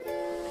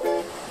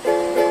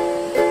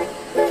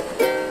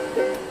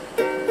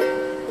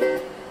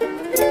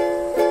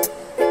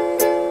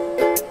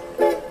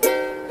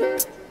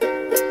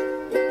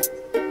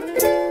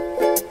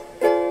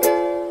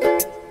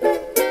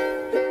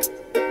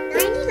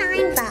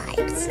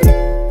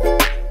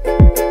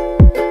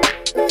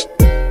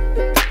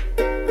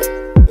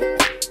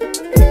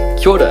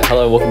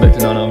Hello, welcome back to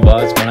No Known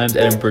Vibes. My name's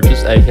Adam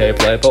Bridges, aka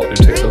Playabot,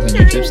 do TikTok and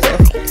YouTube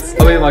stuff.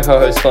 I'll be my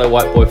co-host, fellow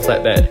white boy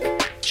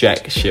flatback,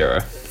 Jack Shearer.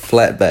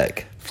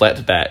 Flatback.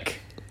 Flatback.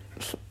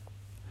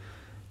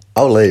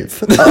 I'll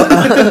leave.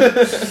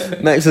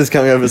 Max is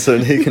coming over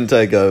soon. He can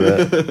take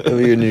over. He'll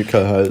be your new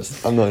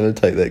co-host. I'm not going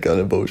to take that kind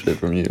of bullshit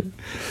from you.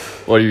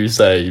 What do you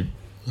say?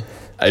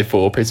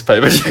 A4 piece of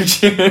paper.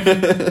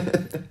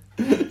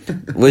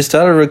 We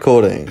started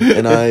recording,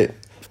 and I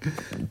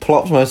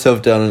plopped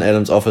myself down in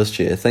Adam's office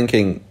chair,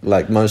 thinking,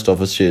 like most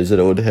office chairs, that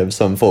it would have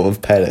some form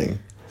of padding.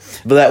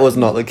 But that was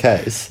not the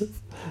case.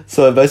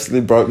 So I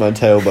basically broke my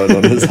tailbone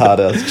on his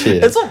hard-ass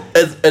chair.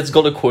 It's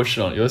got a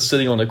cushion on it. You're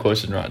sitting on a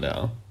cushion right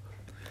now.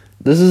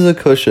 This is a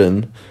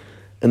cushion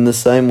in the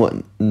same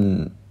one.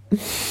 What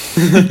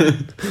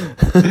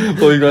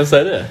were you going to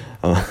say there?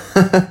 I'm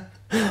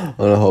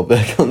going to hold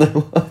back on that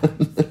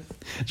one.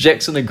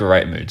 Jack's in a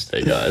great mood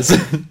today, guys.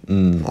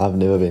 I've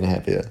never been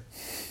happier.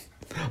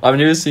 I've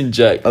never seen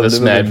Jack this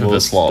mad for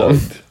this long.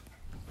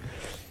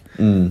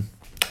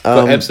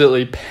 Got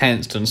absolutely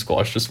pantsed and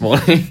squashed this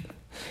morning.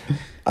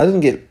 I didn't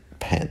get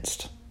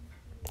pantsed.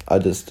 I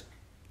just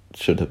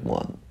should have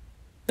won.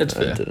 That's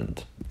fair. I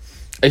didn't.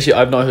 Actually,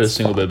 I've not heard a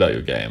single bit about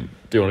your game.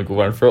 Do you want to go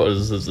run through it, or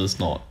is this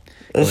not?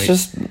 It's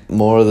just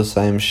more of the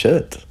same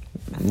shit.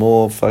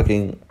 More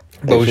fucking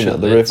bullshit.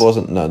 Actually,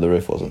 no, the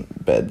ref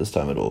wasn't bad this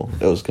time at all.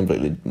 It was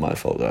completely my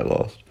fault that I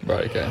lost.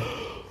 Right, okay.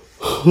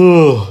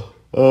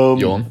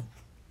 Yawn.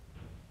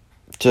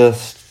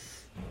 Just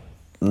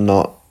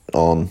not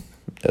on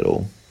at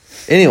all.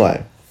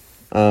 Anyway,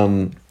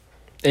 I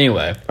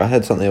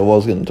had something I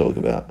was going to talk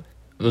about.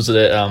 Was it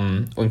at,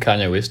 when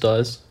Kanye West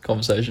dies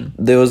conversation?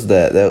 There was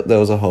that. That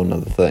was a whole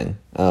nother thing.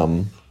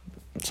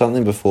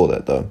 Something before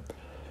that, though.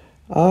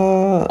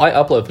 I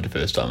uploaded for the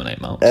first time in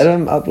 8 months.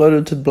 Adam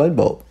uploaded to Blade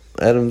Bolt.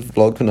 Adam's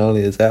vlog finale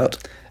is out.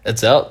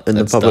 It's out. In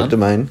the public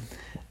domain.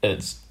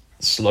 It's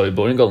slow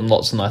building. Got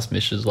lots of nice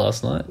messages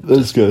last night.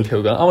 That's good.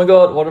 People going, oh my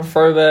god, what a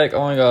throwback.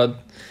 Oh my god.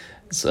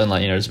 So, and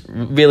it's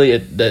really,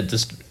 that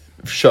just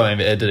showing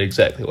that it did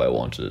exactly what I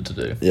wanted it to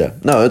do. Yeah.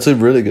 No, it's a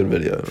really good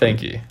video.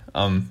 Thank you.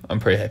 I'm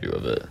pretty happy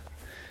with it.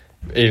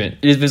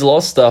 There's a lot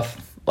of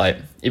stuff,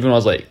 even when I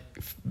was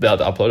about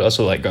to upload, I was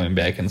sort of going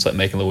back and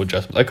making little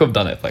adjustments. I could have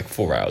done it for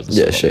 4 hours.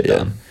 And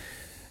done.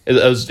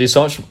 There's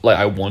so much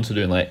I want to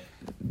do in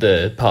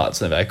the parts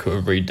that I could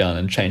have redone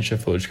and changed the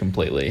footage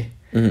completely.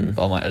 Mm-hmm.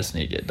 But I just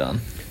need to get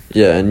done.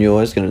 Yeah, and you're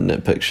always going to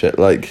nitpick shit.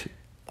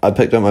 I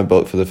picked up my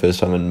book for the first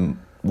time in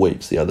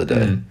weeks the other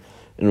day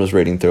and was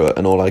reading through it,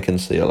 and all I can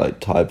see are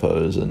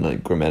typos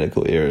and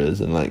grammatical errors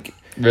and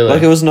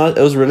really? It was nice.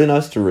 It was really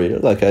nice to read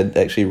it. I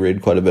actually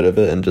read quite a bit of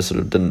it and just sort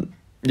of didn't.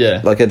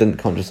 Yeah. I didn't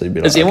consciously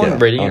be Is anyone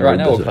reading it right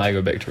now, or can I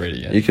go back to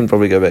reading it? You can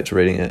probably go back to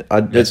reading it. I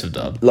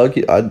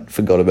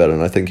forgot about it,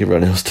 and I think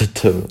everyone else did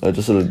too. I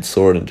just sort of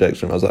saw it in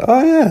Jackson. I was like,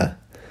 oh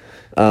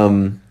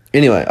yeah.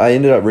 Anyway, I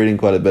ended up reading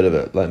quite a bit of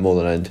it, more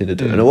than I intended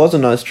to, and it was a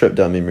nice trip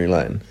down memory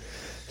lane.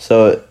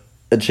 So it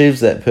achieves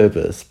that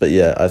purpose, but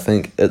yeah, I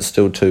think it's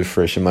still too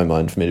fresh in my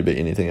mind for me to be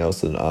anything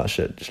else than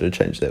shit. Should have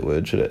changed that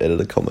word. Should have added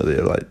a comma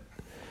there.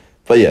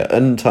 But yeah,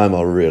 in time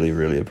I'll really,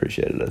 really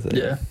appreciate it. I think.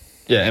 Yeah.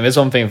 Yeah, and there's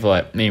one thing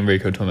for me and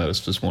Rico talking about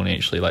this morning,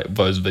 actually,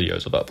 those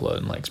videos I've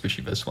uploaded,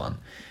 especially this one.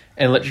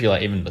 And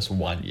literally, even this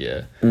 1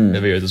 year, the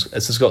videos,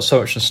 it's just got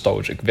so much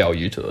nostalgic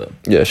value to it.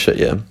 Yeah, shit,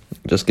 yeah.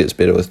 It just gets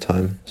better with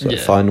time.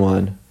 It's fine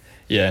wine.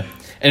 Yeah.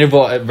 And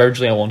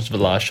originally I wanted the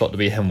last shot to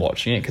be him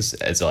watching it, because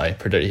as I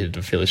predicted, he had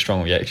a fairly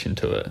strong reaction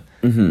to it.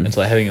 Mm-hmm. And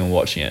so having him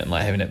watching it and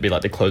having it be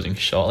the closing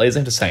shot, he doesn't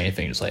have to say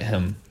anything, just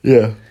him.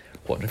 Yeah.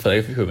 Watching it,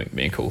 it could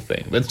be a cool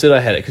thing. But instead I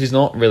had it, because he's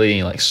not really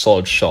any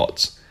solid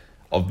shots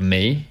of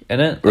me in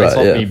it. It's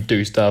not me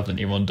do stuff and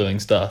everyone doing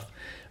stuff.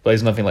 But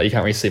there's nothing you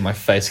can't really see my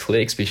face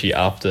clear, especially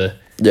after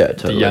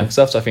the young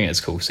stuff. So I think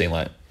it's cool seeing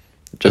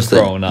just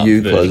growing up.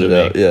 You close it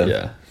out,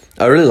 yeah.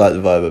 I really like the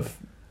vibe of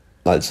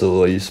so the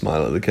way you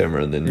smile at the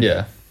camera and then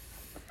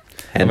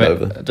hand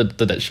over. I did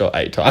that shot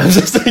 8 times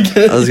just to get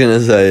it. I was gonna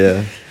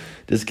say,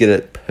 just get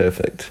it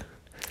perfect.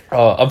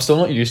 I'm still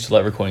not used to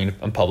recording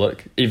in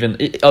public. I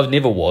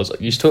never was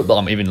used to it, but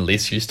I'm even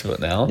less used to it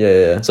now.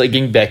 Yeah. It's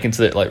getting back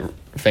into that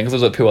thing. Because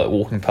there's people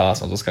walking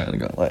past, and I was just kind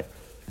of going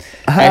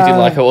acting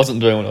like I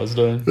wasn't doing what I was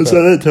doing. It's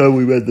that time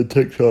we made the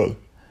TikTok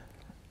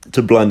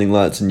to Blinding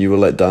Lights, and you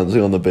were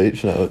dancing on the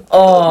beach, and I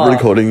was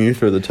recording you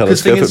through the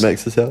telescope at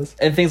Max's house.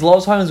 And a lot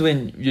of times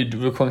when you're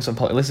recording something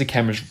public, unless the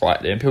camera's right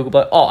there, and people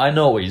go oh, I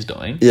know what he's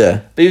doing.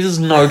 Yeah. But there's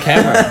no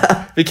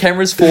camera. The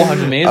camera's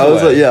 400 meters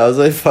away. I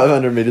was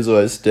 500 meters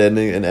away,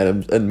 standing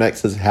in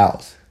Max's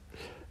house.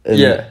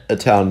 In a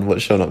town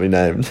which shall not be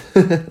named.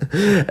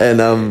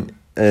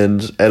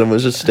 And Adam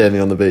was just standing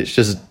on the beach,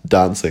 just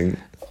dancing.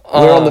 We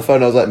were on the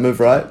phone, I was move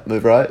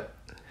right,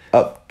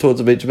 up towards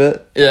the beach a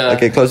bit. Yeah.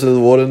 Okay, closer to the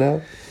water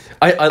now.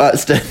 I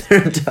stand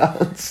there and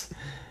dance.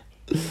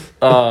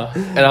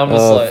 And I'm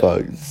just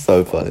fuck,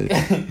 so funny.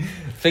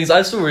 Things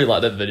I still really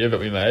like that video that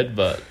we made,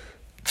 but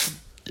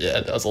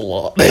Yeah, that was a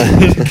lot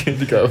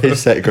to go He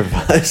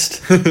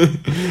sacrificed.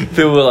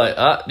 People were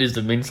like, he's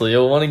the mentally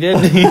ill one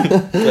again.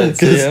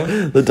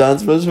 The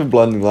dance moves from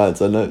Blinding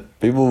Lights, I know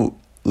people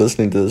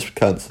listening to this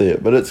can't see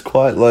it, but it's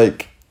quite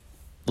like...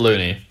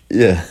 loony.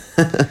 Yeah.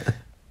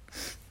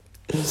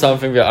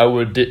 Something that I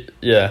would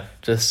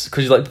just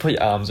because you like to put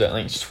your arms out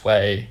and like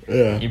sway,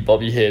 you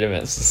bob your head, and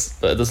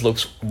but this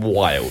looks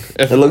wild.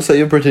 It looks like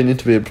you're pretending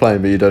to be a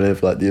plane, but you don't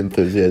have like the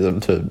enthusiasm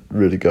to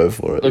really go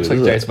for it. Looks like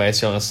James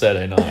Macy on a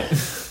Saturday night.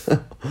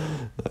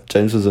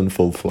 James was in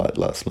full flight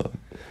last night.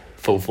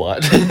 Full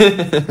flight.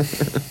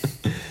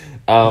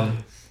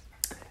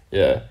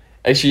 Yeah.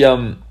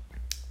 Actually,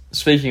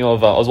 speaking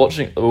of,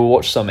 we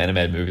watched some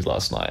animated movies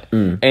last night,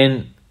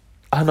 and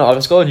I don't know, I've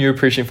just got a new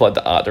appreciation for like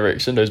the art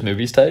direction those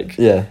movies take.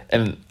 Yeah.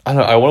 And I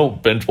don't know, I want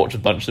to binge watch a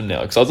bunch of them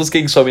now because I was just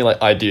getting so many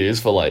like ideas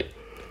for like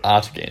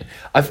art again.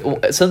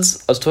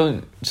 Since I was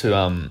talking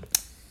to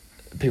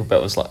people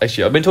about this, like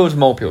actually I've been talking to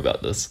more people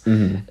about this.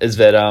 Is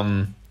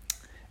that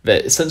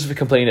that since we're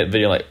completing that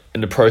video, like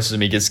in the process of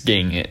me just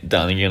getting it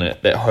done again,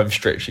 that home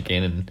stretch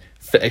again, and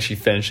actually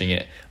finishing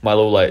it, my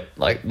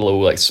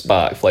little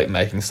spark for like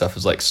making stuff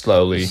is like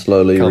slowly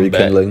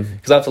rekindling.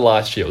 Because after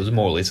last year, it was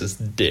more or less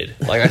just dead.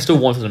 Like I still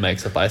wanted to make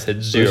stuff, but I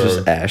said zero. It was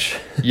just ash.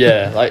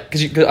 Yeah, like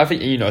because I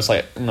think it's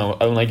like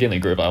when I get in a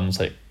group, I'm just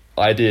like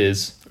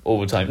ideas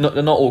all the time. Not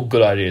all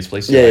good ideas,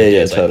 please.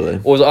 Yeah,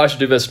 totally. Or I should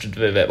do this, should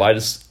do that. But I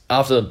just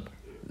after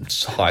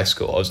high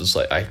school, I was just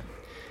like I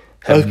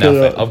have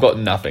nothing. I've got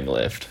nothing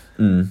left.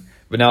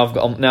 But now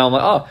I'm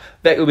like,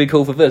 that would be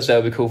cool for this.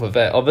 That would be cool for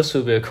that. This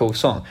would be a cool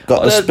song.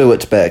 Got the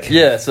spirit back.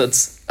 Yeah, so and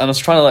I was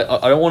trying to like,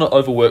 I don't want to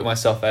overwork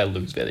myself. I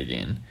lose that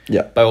again.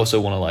 Yeah, but I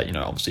also want to like,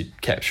 obviously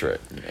capture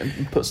it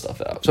and put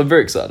stuff out. So I'm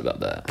very excited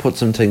about that. Put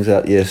some things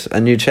out. Yes, a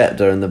new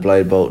chapter in the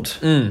Blade Bolt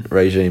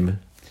reign.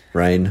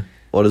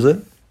 What is it?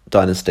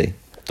 Dynasty.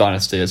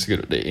 It's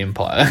good. The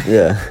Empire.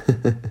 Yeah,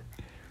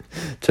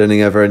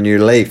 turning over a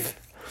new leaf.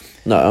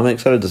 No, I'm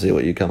excited to see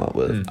what you come up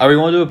with. I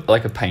really want to do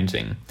a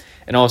painting.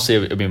 And obviously,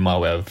 it'll be my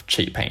way of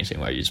cheap painting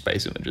where I use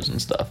base images and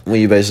stuff. Will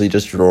you basically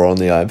just draw on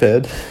the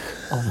iPad?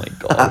 Oh my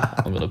god,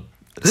 I'm gonna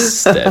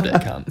stab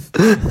that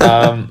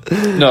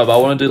cunt. No, but I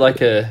want to do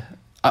like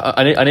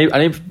I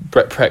need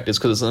practice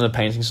because it's in a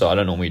painting style I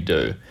don't normally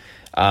do.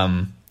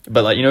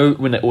 But like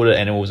when all the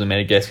animals in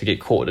Madagascar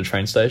get caught at a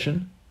train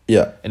station.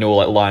 Yeah. And they're all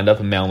like lined up,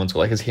 and Melman's got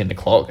like his head in the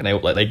clock, and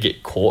they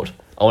get caught.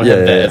 I want to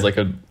have that as like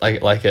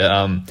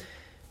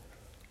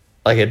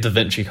a Da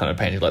Vinci kind of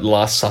painting, like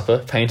Last Supper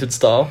painted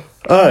style.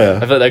 Oh yeah, I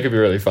feel like that could be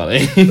really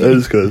funny. That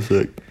is kind of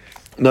sick.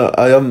 No,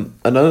 I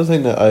another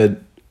thing that I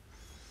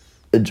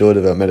enjoyed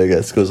about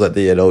Madagascar was like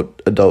the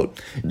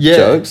adult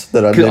jokes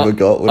that I never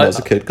got when I was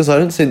a kid, because I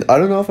don't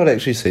know if I'd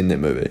actually seen that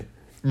movie.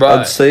 Right,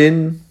 I'd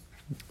seen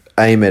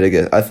a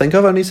Madagascar. I think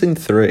I've only seen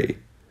 3.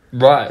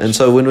 Right, and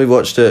so when we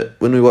watched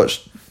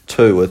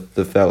 2 with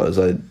the fellas,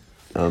 that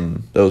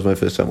was my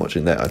first time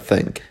watching that, I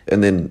think,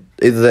 and then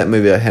either that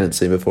movie I hadn't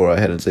seen before, or I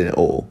hadn't seen it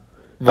all.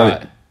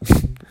 Right.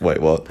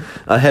 Wait, what?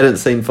 I hadn't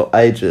seen for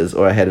ages,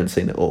 or I hadn't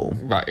seen it all.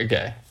 Right,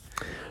 okay.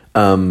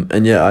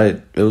 And yeah,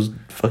 it was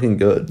fucking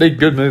good. They're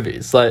good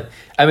movies. Like,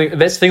 I mean,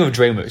 that's the thing with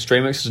DreamWorks.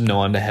 DreamWorks is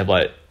known to have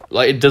like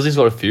Disney's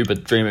got a few,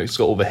 but DreamWorks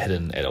got all the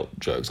hidden adult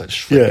jokes, like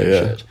Shrek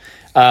and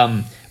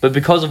shit. But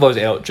because of those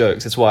adult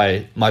jokes, that's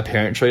why my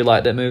parents really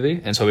liked that movie,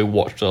 and so we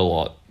watched it a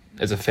lot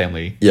as a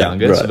family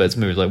younger. Right. So that's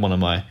movie like one of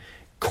my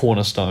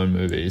cornerstone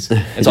movies,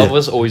 and so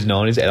I've always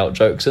known there's adult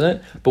jokes in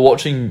it, but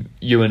watching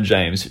you and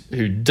James,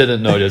 who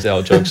didn't know there's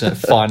adult jokes in it,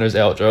 find those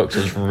adult jokes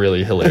was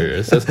really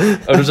hilarious.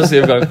 I was just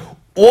there going,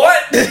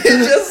 what did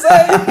you just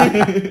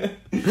say?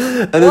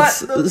 And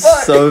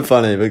it's so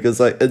funny because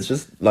like it's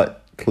just like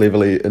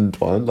cleverly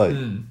entwined, like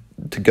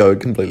to go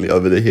completely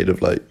over the head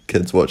of like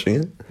kids watching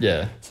it.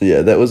 Yeah, so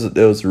yeah, that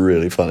was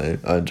really funny.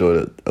 I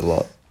enjoyed it a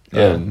lot.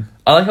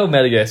 I like how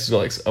Madagascar's got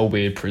like a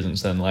weird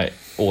presence in like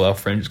all our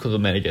friends because of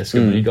Madagascar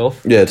mini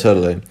golf. Yeah,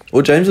 totally.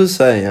 Well, James was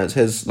saying it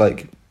has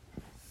like,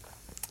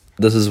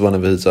 this is one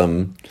of his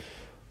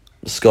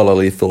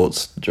scholarly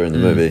thoughts during the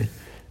movie,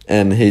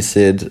 and he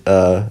said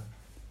the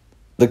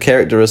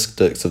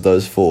characteristics of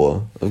those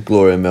 4 of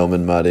Gloria,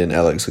 Melman, Marty, and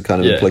Alex are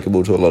kind of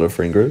applicable to a lot of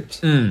friend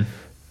groups.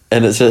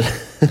 And it's just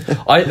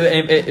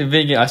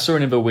I still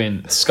remember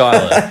when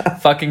Skylar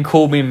fucking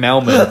called me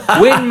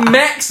Melman when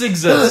Max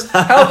exists.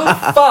 How the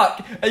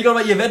fuck are you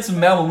gonna make that's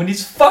Melman when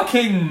he's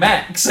fucking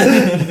Max?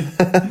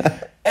 It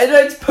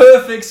makes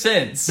perfect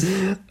sense.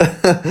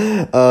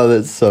 Oh,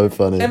 that's so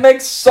funny. It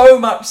makes so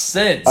much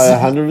sense. I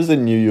 100%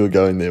 knew you were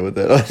going there with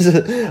that.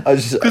 I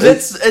just because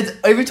it's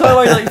every time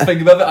I like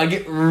think about it, I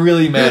get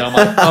really mad.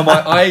 I'm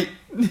like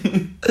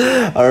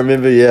I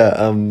remember,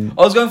 I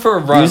was going for a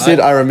run. You said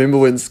I remember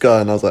when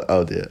Sky, and I was like,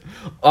 oh dear.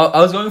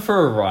 I was going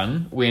for a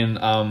run when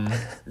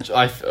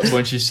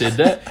when she said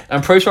that.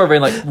 I'm pretty sure I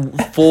ran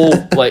like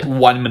 4 like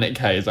 1 minute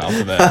Ks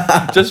after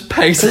that, just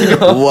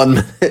pacing off. 1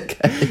 minute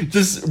K,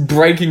 just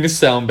breaking the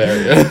sound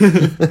barrier.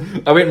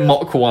 I went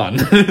Mach 1.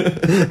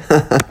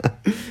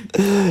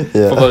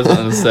 Yeah. For those who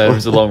don't understand,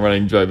 it's a long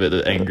running joke, but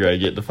the angrier I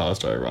get, the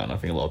faster I run. I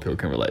think a lot of people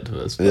can relate to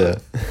this. Yeah.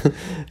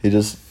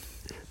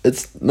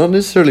 It's not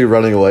necessarily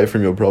running away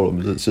from your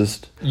problems, it's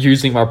just...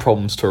 using my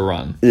problems to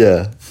run.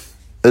 Yeah.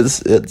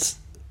 It's...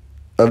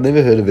 I've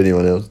never heard of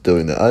anyone else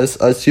doing that.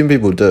 I assume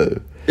people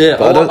do. Yeah.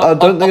 But I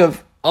don't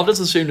think I've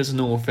just assumed it's a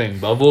normal thing,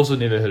 but I've also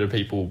never heard of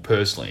people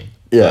personally.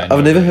 Yeah,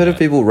 I've never heard of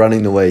people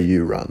running the way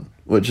you run,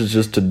 which is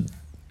just to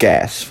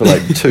gas for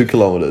like 2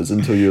 kilometers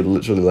until you're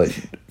literally like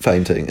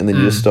fainting, and then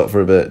you just stop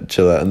for a bit,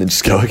 chill out, and then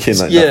just go again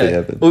like nothing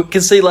happened. Well, you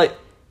can see like...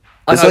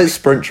 It's like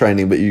sprint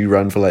training, but you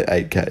run for like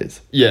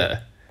 8Ks.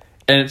 Yeah.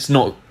 And it's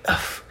not...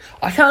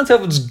 I can't tell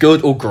if it's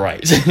good or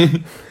great.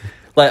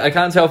 Like, I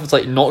can't tell if it's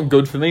like not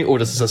good for me or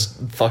just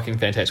fucking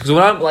fantastic. Because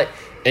when I'm like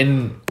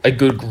in a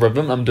good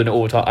rhythm, I'm doing it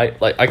all the time.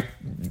 I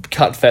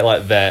cut fat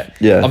like that.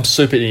 Yeah. I'm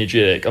super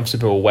energetic. I'm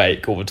super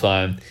awake all the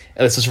time.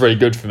 And it's just really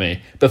good for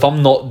me. But if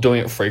I'm not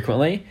doing it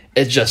frequently,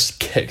 it just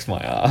kicks my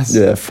ass.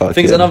 Yeah, fuck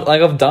Things, yeah. and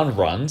I've done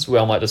runs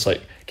where I'm like just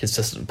like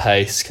consistent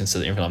pace,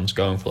 consistent everything. I'm just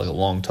going for like a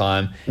long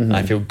time. And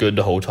I feel good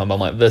the whole time. But I'm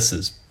like, this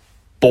is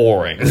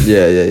boring.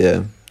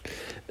 Yeah.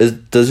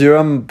 Does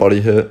your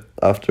body hurt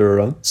after a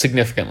run?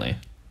 Significantly.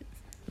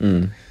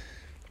 Well,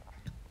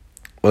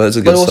 that's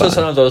a good But also sign.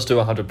 sometimes I'll just do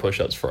 100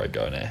 push-ups before I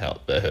go, and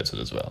that hurts it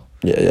as well.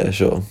 Yeah,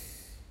 sure.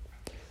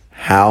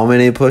 How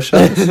many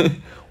push-ups?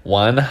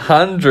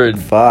 100.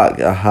 Fuck,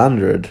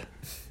 100.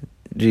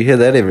 Did you hear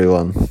that,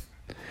 everyone?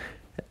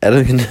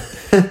 Adam can...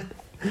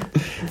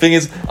 Thing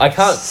is, I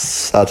can't...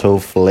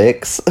 Subtle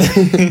flex.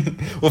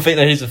 Well,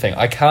 here's the thing.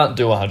 I can't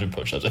do 100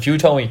 push-ups. If you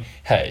told me,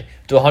 hey,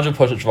 do 100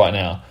 push-ups right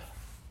now,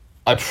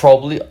 I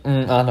probably... I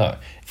don't know.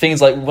 Thing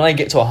is, like, when I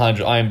get to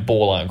 100, I am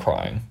borderline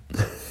crying.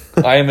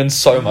 I am in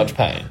so much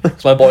pain.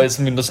 So my body is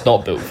just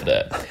not built for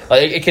that.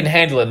 Like, it can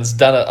handle it, and it's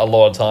done it a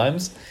lot of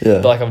times.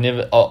 Yeah. But, like, I've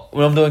never...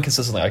 when I'm doing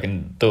consistently, I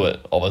can do it,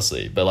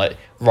 obviously. But, like,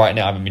 right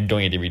now, I haven't been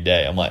doing it every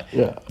day. I'm like,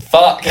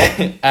 fuck!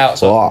 Out.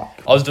 So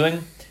Fuck. I was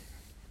doing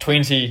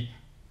 20...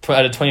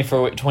 I did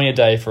 20 a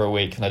day for a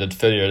week, and I did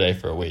 30 a day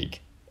for a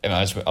week. And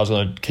I was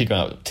going to keep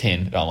going up to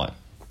 10. And I'm like...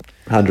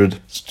 100.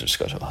 Just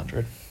go to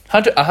 100.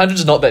 100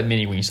 is not that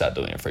many when you start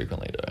doing it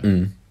frequently,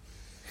 though.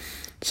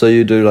 So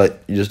you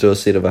just do a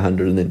set of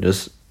 100 and then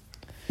just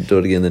do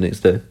it again the next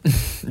day?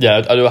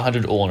 Yeah, I do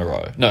 100 all in a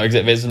row. No,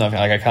 exactly. There's nothing.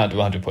 Like, I can't do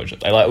 100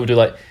 push-ups. We'll do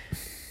like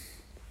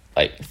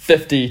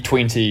 50,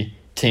 20,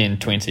 10,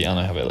 20. I don't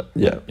know how about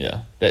it.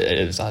 Yeah. It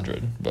is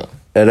 100, but...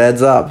 It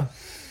adds up.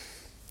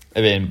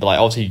 I mean, but, like,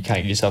 obviously you can't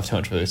give yourself too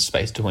much of a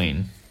space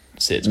between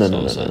sets.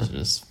 No. So it's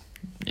just,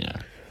 you know.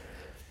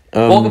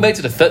 Welcome back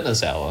to the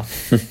fitness hour.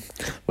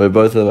 Where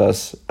both of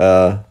us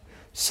are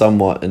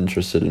somewhat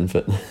interested in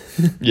fitness.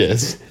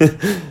 Yes.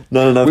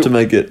 Not enough to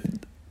make it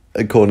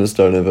a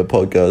cornerstone of a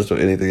podcast or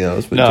anything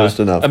else, but just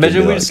enough.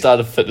 Imagine we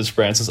started fitness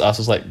brands as us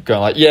was like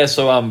going like, yeah,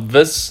 so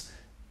this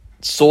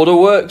sort of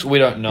works. We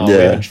don't know. We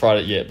haven't tried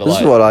it yet. But this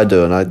is what I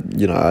do,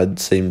 and I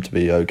seem to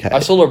be okay. I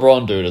saw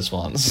LeBron do this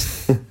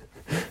once.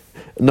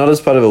 Not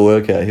as part of a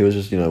workout. He was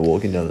just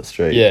walking down the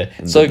street. Yeah.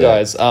 So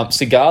guys,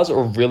 cigars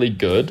are really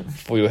good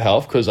for your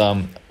health because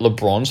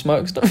LeBron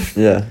smokes them.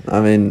 Yeah,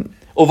 I mean.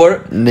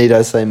 Although, need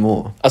I say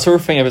more? I saw a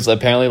thing of it's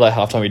apparently like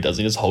half time he does,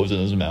 he just holds it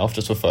in his mouth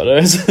just for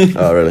photos.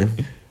 Oh, really?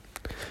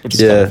 Which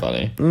is kind of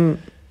funny.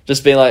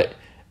 Just being like,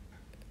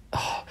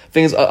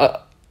 things.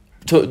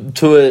 It's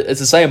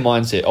the same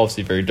mindset,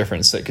 obviously very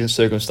different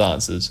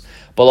circumstances.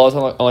 But a lot of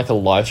time, on like a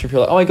live stream,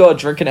 you're like, oh my god,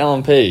 drink an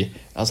LMP.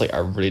 I was like, I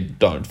really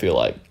don't feel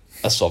like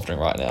a soft drink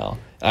right now,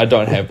 and I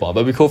don't have one.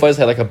 But it'd be cool if I just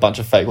had like a bunch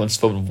of fake ones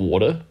filled with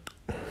water.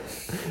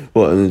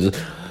 What? And then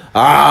just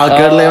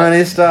good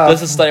lemony stuff.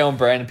 Just to stay on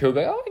brand, and people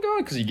go, oh my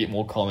god, because you get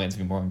more comments,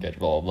 you get more engaged,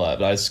 blah blah blah.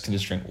 But I just can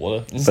just drink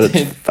water instead.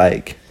 But it's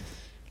fake.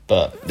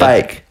 But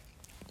fake.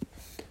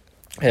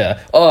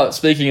 Yeah. Oh,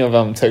 speaking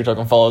of TikTok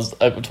and followers,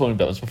 I've been talking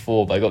about this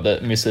before, but I got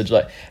that message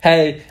like,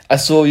 "Hey, I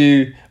saw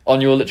you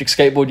on your electric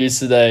skateboard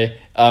yesterday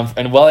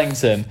in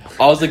Wellington.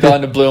 I was the guy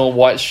in the blue and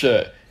white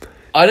shirt."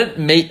 I didn't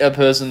meet a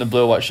person in the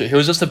blue and white shirt. He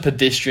was just a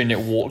pedestrian that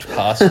walked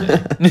past me.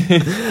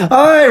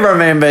 I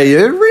remember you.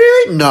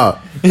 Really? No.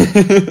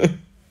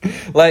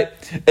 Like,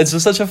 it's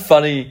just such a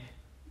funny...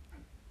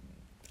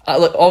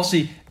 like,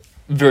 obviously,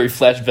 very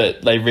flash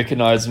bit. They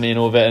recognize me and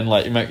all that, and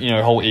like,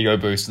 whole ego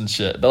boost and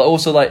shit. But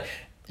also, like,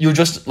 you're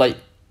just like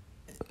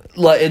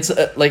it's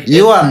like...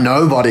 You are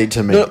nobody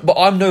to me. No, but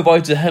I'm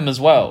nobody to him as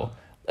well.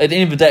 At the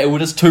end of the day, we're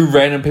just two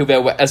random people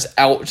that were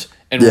out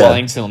in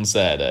Wellington on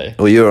Saturday.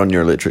 Well, you were on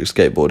your electric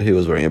skateboard. He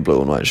was wearing a blue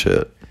and white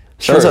shirt.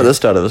 True. Sounds like the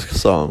start of a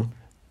song.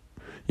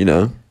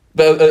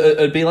 But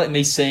it'd be like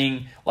me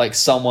seeing like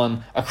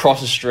someone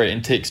across the street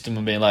and text him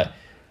and being like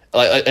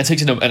and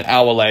texting him an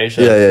hour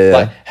later. Yeah.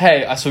 Like,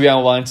 hey, I saw you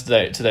on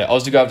Wellington today. I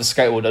was to go have the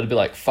skateboard. I'd be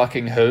like,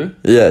 fucking who?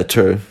 Yeah,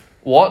 true.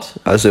 What?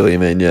 I see what you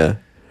mean. Yeah.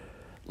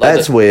 Like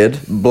that's weird.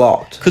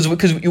 Blocked. Because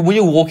when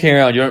you're walking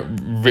around, you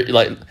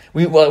don't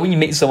when you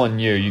meet someone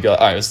new, you go,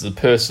 alright, this is a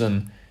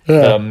person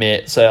that I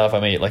met. Say if I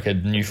meet like a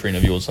new friend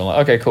of yours, so I'm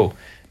like, okay, cool.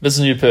 This is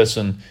a new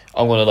person.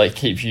 I'm gonna like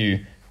keep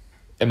you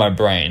in my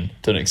brain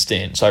to an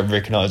extent, so I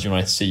recognize you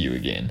when I see you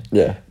again.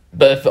 Yeah.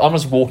 But if I'm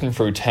just walking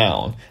through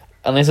town,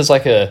 unless it's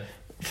like a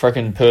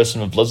freaking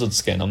person with lizard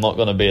skin, I'm not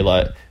gonna be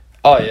like,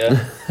 oh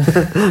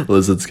yeah,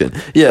 lizard skin.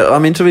 Yeah, I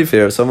mean, to be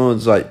fair, if someone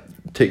was like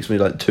text me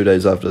like 2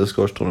 days after the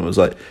squash tournament was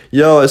like,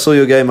 yo, I saw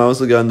your game, I was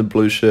the guy in the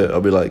blue shirt,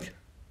 I'll be like,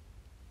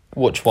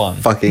 which one?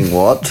 Fucking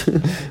what?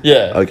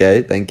 Yeah.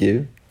 Okay, thank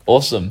you.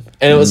 Awesome.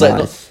 And it was nice.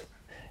 Like,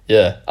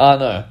 yeah, I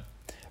know.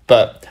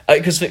 But,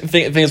 because the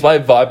thing is, my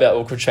vibe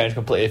out could change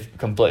completely.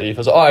 If I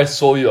was like, oh, I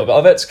saw you,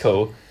 oh, that's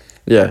cool.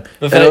 Yeah.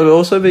 And it would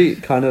also be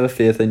kind of a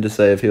fair thing to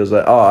say if he was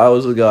like, oh, I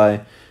was the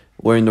guy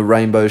wearing the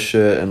rainbow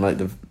shirt and like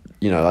the,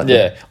 you know, like,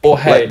 yeah. Or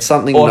hey, like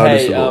something or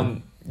noticeable.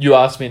 Hey, you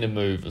asked me to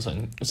move or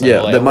something.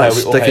 Yeah, like, that might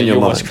stick in your mind. You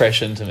almost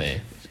crashed into me.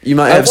 You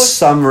might have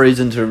some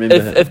reason to remember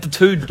him. If the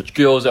two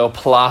girls that were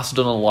plastered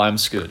on a lime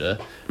scooter,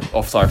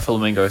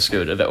 flamingo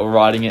scooter, that were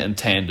riding it in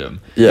tandem.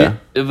 Yeah.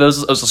 It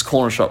was this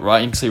corner shop, right?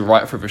 You can see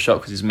right through the shop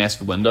because there's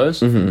massive windows.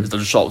 Because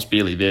the shop's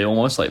barely there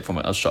almost, like from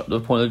a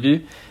obstructive point of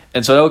view.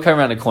 And so they all came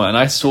around the corner and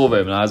I saw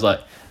them and I was like,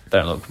 they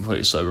don't look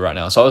completely sober right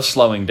now. So I was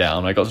slowing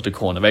down. When I got to the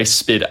corner, they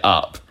sped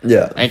up.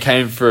 Yeah. And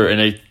came through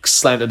and they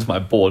slammed into my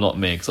board, not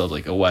me, because I was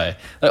like away.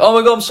 Like, oh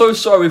my God, I'm so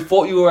sorry. We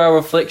thought you were our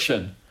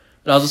reflection.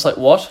 And I was just like,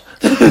 what?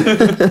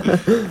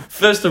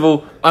 First of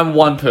all, I'm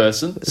one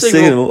person.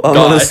 Second of all, I'm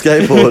on a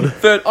skateboard.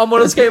 Third, I'm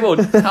on a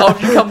skateboard. How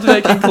did you come to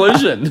that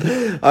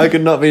conclusion? I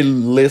could not be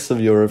less of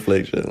your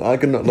reflection. I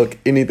could not look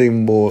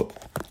anything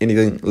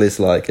less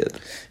like it.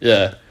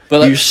 Yeah.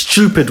 But like, you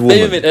stupid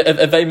woman.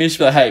 If they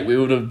mentioned like, hey, we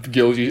would have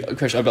girls you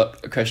crashed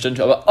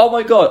into. I'm like, oh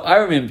my God, I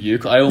remember you.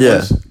 I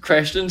almost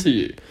crashed into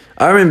you.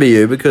 I remember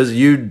you because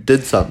you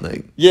did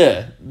something.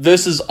 Yeah.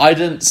 Versus I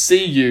didn't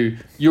see you.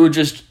 You were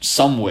just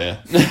somewhere.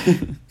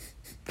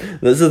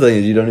 That's the thing,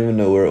 is you don't even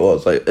know where it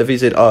was. Like if he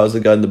said, oh, I was the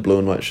guy in the blue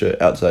and white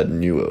shirt outside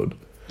New World.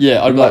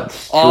 Yeah, I'd like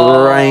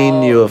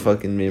strain your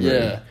fucking memory.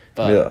 Yeah.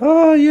 But like,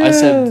 oh yeah. I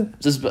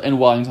said just in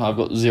Wellington I've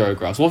got zero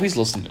grasp. What if he's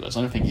listening to this?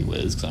 I don't think he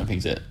is because I don't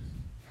think he's it.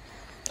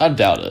 I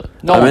doubt it.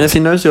 No, I mean, if he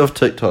knows you off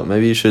TikTok,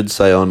 maybe you should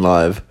say on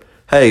live,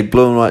 "Hey,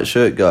 blue and white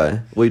shirt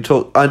guy, we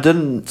talk. I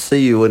didn't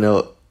see you when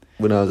I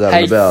was out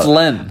and about,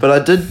 Flynn. But I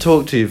did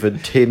talk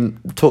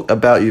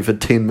about you for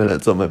 10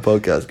 minutes on my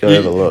podcast. Go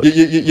have a look.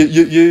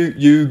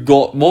 You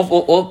got more.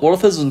 What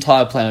if his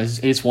entire plan is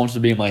he just wanted to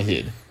be in my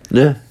head?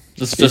 Yeah,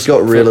 he's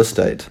got real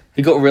estate.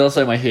 He got real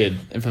estate in my head,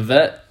 and for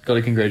that, got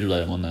to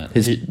congratulate him on that.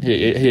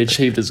 He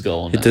achieved his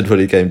goal. He did what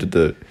he came to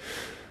do.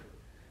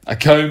 I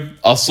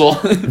saw.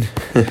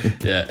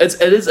 Yeah,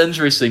 it is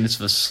interesting. It's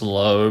the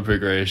slow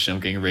progression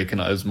of getting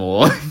recognised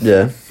more.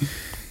 Yeah,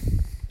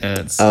 and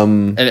it's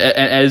and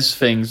as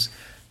things,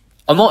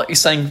 I'm not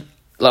saying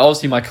like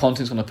obviously my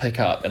content's going to pick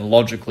up and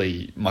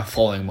logically my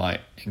following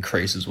might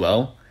increase as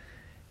well,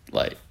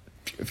 like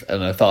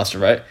at a faster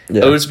rate.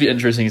 Yeah. It would just be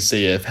interesting to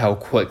see how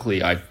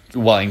quickly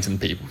Wellington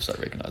people start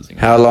recognising.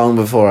 How long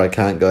before I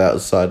can't go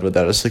outside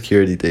without a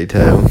security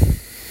detail?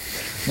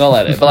 Not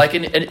like that, but like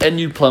in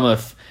New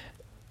Plymouth.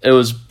 It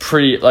was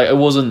pretty, like, it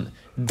wasn't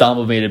dumb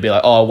of me to be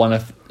like, oh, I wonder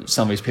if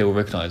some of these people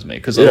recognise me.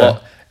 Because if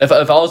I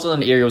was in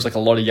an area with, like, a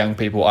lot of young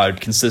people, I would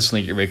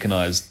consistently get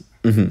recognised.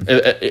 Mm-hmm.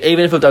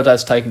 Even if I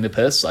was taking the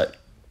piss, like,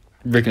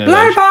 recognised.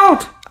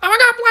 Blackboard! Oh my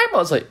God,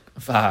 Blackboard! It's like,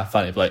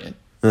 funny, but...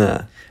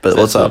 Yeah. But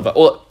what's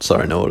up?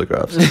 Sorry, no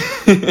autographs.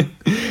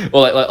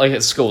 Well, like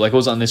at school, like it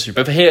wasn't unnecessary.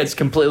 But for here, it's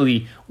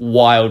completely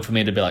wild for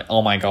me to be like,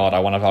 oh my God, I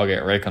wonder if I'll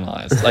get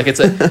recognised. Like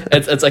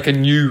it's like a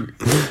new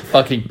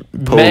fucking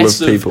pool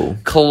massive, of people.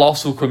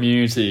 Colossal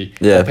community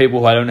of people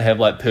who I don't have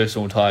like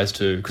personal ties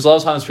to. Because a lot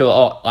of times people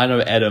are like, oh, I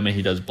know Adam and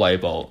he does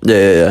Blade Bolt.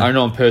 Yeah. I don't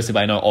know him personally,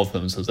 but I know of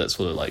him, so that's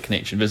sort of like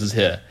connection. Versus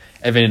here,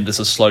 and then this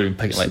is slowly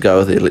picking like go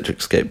with the electric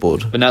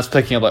skateboard. But now it's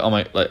picking up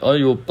like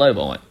you're Blade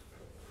Bolt. Like,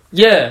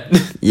 yeah.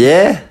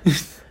 Yeah.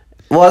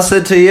 What's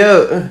it to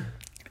you?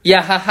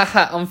 Yeah,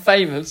 ha, I'm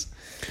famous.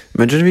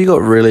 Imagine if you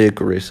got really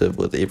aggressive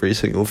with every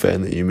single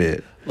fan that you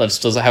met. Like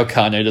just does how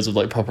Kanye does with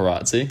like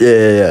paparazzi.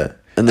 Yeah.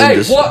 And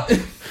then what?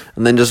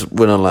 And then just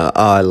went on like,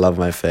 oh, I love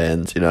my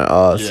fans, you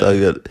know, so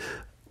good.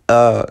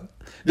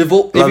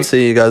 Love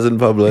seeing you guys in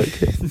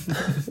public.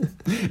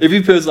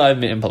 Every person I've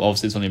met in public,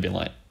 obviously it's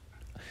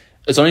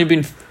only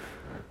been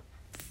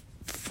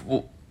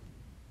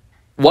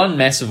one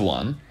massive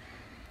one,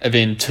 and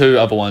then two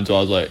other ones where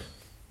I was like,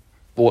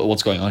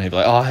 what's going on here?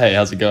 Like, oh, hey,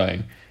 how's it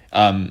going?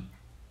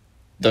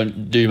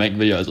 Do you make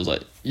videos? I was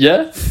like,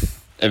 yeah.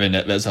 I mean,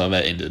 that's how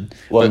that ended.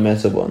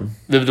 Massive one?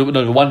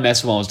 The one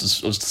massive one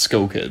was the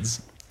school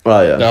kids.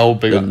 Oh, yeah. The whole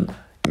big one.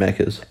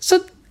 Meccas.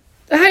 So,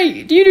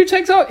 hey, do you do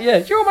TikTok? Yeah,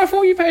 you're on my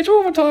For You page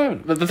all the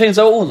time. But the thing is,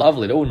 they're all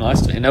lovely. They're all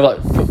nice to me. And they're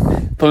like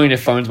putting their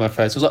phones in my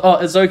face. I was like, oh,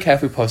 it's okay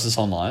if we post this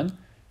online.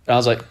 And I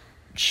was like,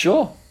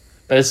 sure.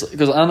 But it's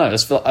because, I don't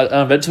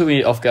know, that took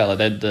me off guard. Like,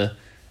 they had the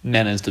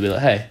manners to be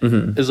like, hey,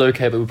 it's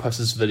okay, but we post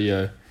this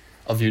video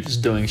of you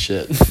just doing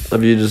shit.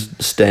 Of you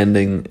just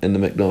standing in the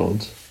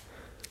McDonald's.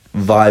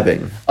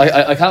 Vibing.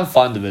 I can't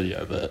find the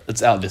video, but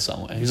it's out there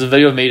somewhere. There's a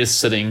video of me just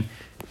sitting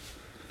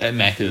at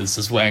Macca's,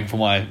 just waiting for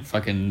my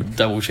fucking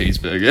double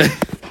cheeseburger.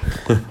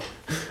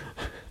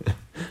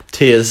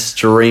 Tears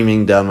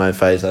streaming down my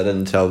face. I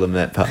didn't tell them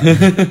that part.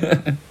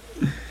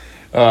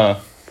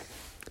 Well,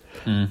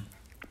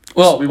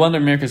 we won the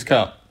America's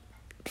Cup.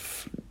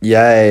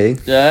 Yay.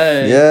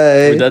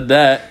 We did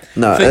that.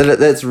 No,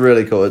 that's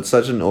really cool. It's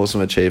such an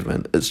awesome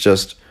achievement. It's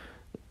just...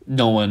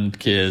 No one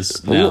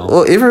cares now.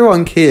 Well,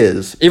 everyone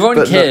cares.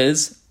 Everyone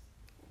cares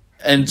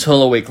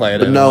until a week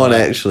later. But no one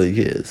actually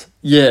cares.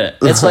 Yeah.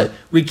 It's like,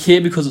 we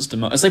care because it's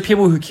it's like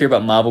people who care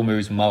about Marvel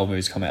movies when Marvel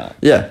movies come out.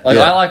 Yeah. Like,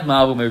 I like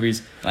Marvel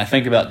movies, and I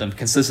think about them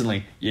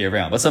consistently year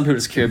round. But some people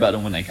just care about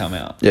them when they come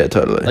out. Yeah,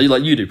 totally.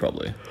 Like you do,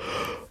 probably.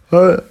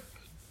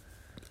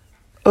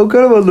 I'm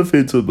kind of on the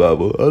fence with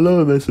Marvel. I'm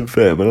not a massive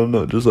fan, but I'm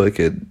not just like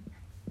a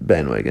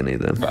bandwagon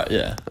either. Right,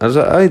 yeah.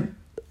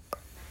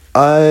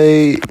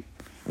 I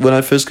when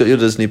I first got your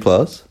Disney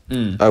Plus,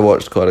 I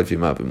watched quite a few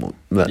Marvel.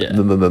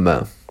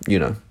 You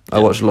know, I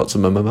watched lots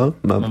of Marvel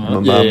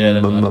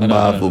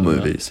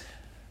movies.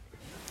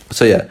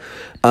 So yeah,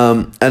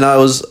 and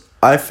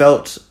I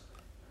felt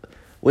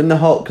when the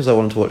Hulk, because I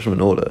wanted to watch them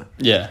in order.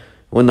 Yeah.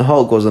 When the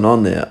Hulk wasn't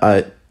on there,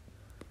 I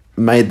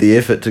made the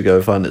effort to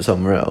go find it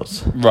somewhere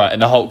else. Right,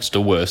 and the Hulk's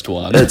the worst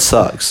one. It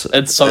sucks.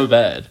 It's so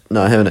bad.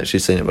 No, I haven't actually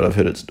seen it, but I've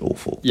heard it's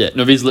awful. Yeah,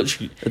 no, there's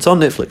literally... It's on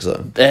Netflix,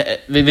 though.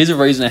 There's a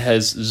reason it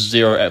has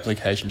zero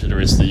application to the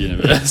rest of the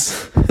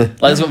universe.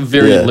 Like, it's got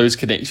very loose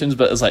connections,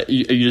 but it's like,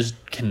 you just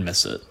can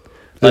miss it.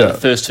 Like, the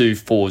first 2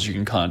 fours you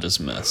can kind of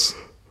just miss.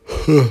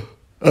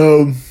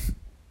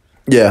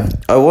 Yeah,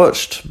 I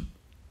watched...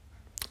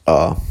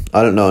 I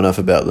don't know enough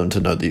about them to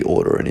know the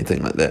order or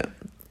anything like that.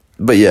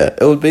 But yeah,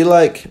 it would be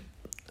like...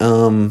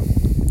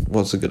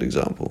 what's a good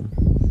example?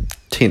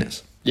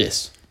 Tennis.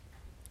 Yes.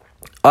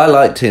 I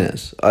like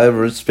tennis. I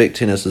respect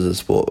tennis as a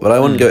sport, but I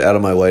wouldn't go out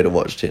of my way to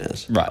watch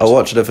tennis. Right. I'll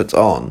watch it if it's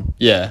on.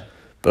 Yeah.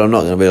 But I'm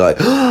not going to be like,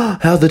 oh,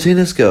 how'd the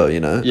tennis go, you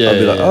know? Yeah, I'll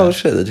be like, oh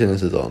shit, the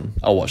tennis is on.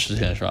 I'll watch the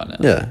tennis right now.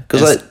 Yeah,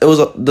 because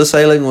the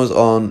sailing was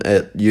on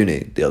at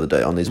uni the other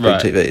day on these big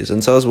TVs,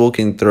 and so I was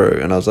walking through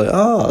and I was like,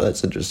 oh,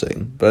 that's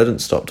interesting. But I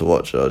didn't stop to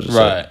watch it. I was just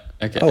like,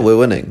 okay. Oh, we're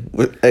winning.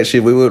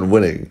 Actually, we weren't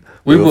winning.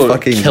 We were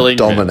fucking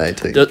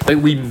dominating.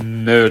 We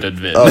murdered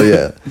them. Oh,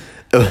 yeah.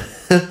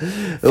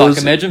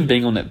 Imagine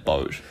being on that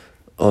boat.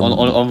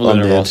 On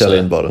the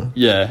Italian border.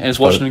 Yeah, and it's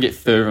watching them get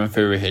further and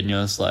further ahead, and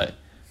you're just like,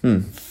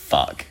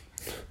 fuck.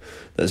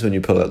 That's when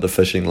you pull out the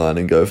fishing line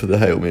and go for the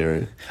Hail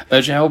Mary.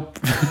 Imagine how...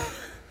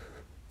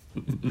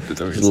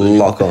 Just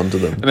lock onto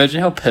them. Imagine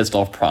how pissed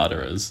off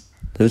Prada is.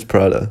 Who's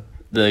Prada?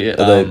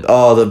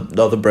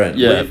 The brand.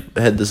 Yeah.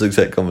 We had this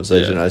exact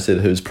conversation. I said,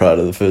 who's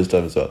Prada the first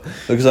time as well.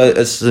 Because I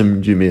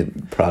assumed you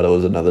meant Prada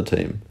was another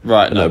team.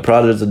 Right. No,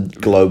 Prada is a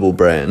global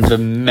brand. It's a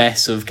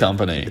massive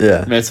company.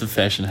 Yeah. Massive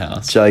fashion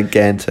house.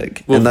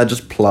 Gigantic. Well, and they're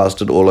just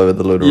plastered all over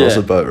the Luna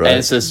Rossa boat, right? And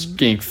it's just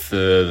getting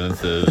further and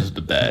further to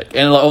the back.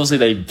 And like, obviously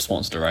they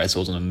sponsored the race. It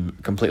wasn't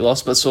a complete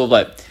loss, but sort of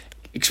like,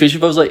 especially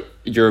if it was like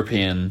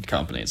European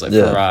companies like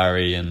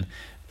Ferrari and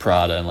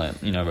Prada and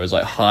like, you know, those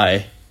like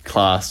high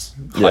class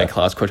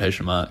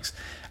quotation marks.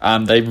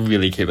 They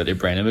really care about their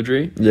brand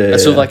imagery.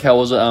 It's sort of like how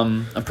was it?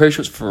 I'm pretty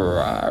sure it's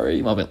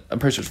Ferrari. I'm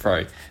pretty sure it's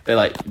Ferrari. They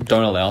like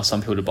don't allow some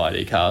people to buy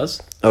their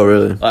cars. Oh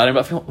really? Like, I don't know.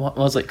 I think what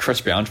was like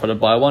Chris Brown tried to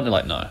buy one. They're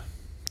like, no,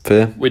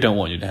 fair. We don't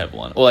want you to have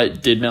one. Or like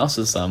Deadmau5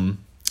 is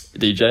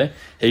DJ.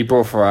 He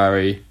brought a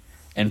Ferrari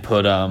and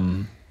put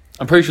I'm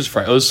pretty sure it's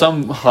Ferrari. It was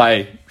some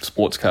high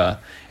sports car,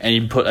 and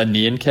he put a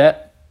Neon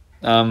Cat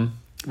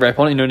wrap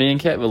on it. You know, Neon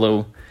Cat, with a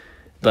little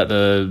like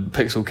the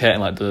pixel cat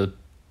and like the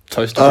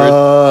toaster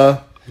bread.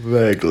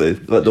 Vaguely,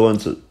 like the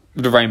ones that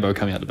the rainbow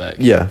coming out the back.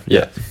 Yeah.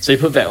 So he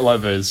put that all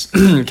over his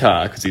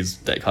car because he's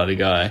that kind of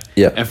guy.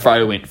 Yeah. And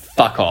Friday went,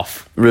 "Fuck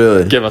off!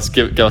 Really? Give us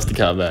the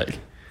car back."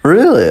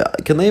 Really?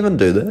 Can they even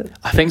do that?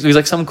 I think there's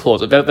like some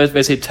clause. They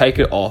basically take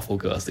it off or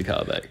give us the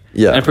car back.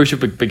 Yeah. And I'm pretty sure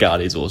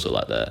Bugatti's also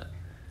like that.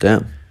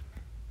 Damn.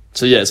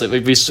 So yeah, it's like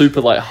they'd be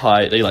super like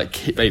high. They like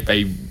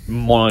they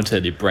monitor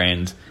their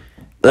brand.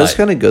 That's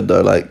kind of good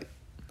though. Like,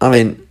 I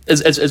mean,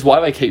 it's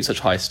why they keep such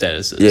high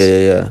statuses.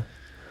 Yeah.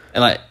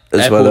 And like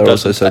that's Apple why they're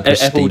does, also so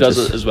prestigious. Apple does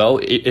it as well.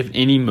 If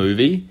any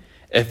movie,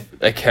 if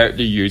a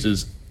character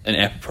uses an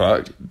Apple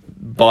product,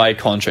 by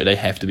contract they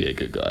have to be a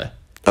good guy.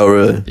 Oh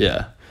really?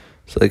 Yeah.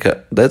 So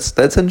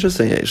that's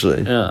interesting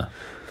actually. Yeah.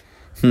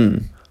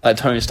 Like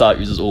Tony Stark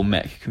uses all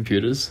Mac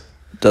computers.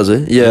 Does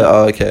he? Yeah.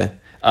 Oh okay.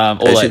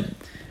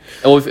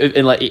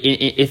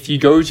 If you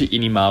go to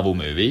any Marvel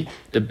movie,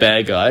 the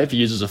bad guy, if he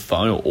uses a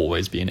phone, will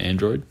always be an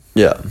Android.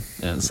 Yeah.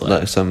 And it's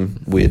like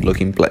some weird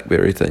looking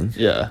BlackBerry thing.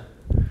 Yeah.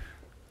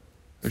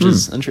 Which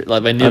is interesting.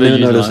 Like they never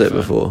noticed that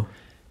before.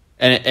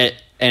 And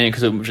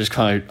because it just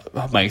kind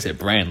of makes that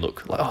brand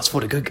look like, oh, it's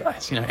for the good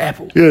guys, you know,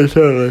 Apple. Yeah,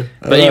 totally.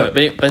 But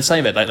anyway, but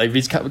saying that, like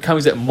these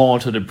companies that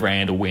monitor the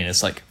brand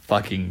awareness like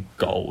fucking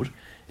gold,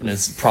 and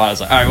it's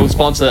Prada's like, all right, we'll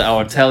sponsor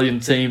our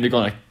Italian team. They're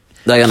gonna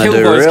do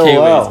those real Kiwis,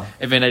 well,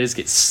 and then they just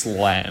get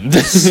slammed,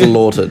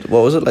 slaughtered.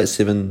 What was it, like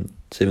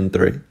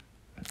 7-3?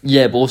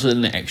 Yeah, but also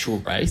in the actual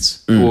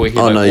race, we hit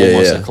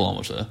almost a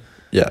kilometer.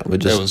 Yeah,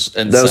 that was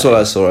what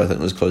I saw. I think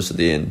it was close to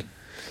the end.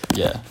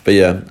 Yeah, but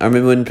yeah, I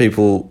remember when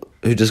people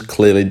who just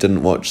clearly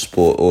didn't watch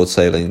sport or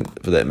sailing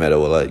for that matter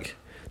were like,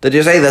 "Did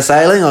you see the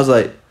sailing?" I was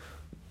like,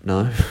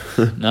 "No,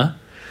 no."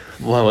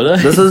 Why would I?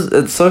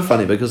 It's so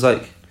funny because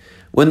like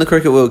when the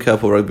Cricket World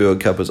Cup or Rugby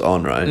World Cup was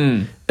on,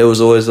 right? It was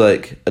always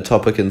like a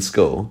topic in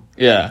school.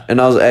 Yeah.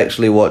 And I was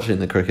actually watching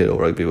the Cricket or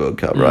Rugby World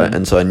Cup, right?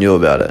 And so I knew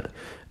about it.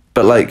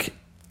 But like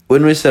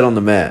when we sat on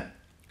the mat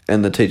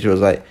and the teacher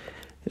was like,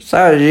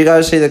 "So, did you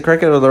guys see the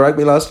cricket or the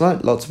rugby last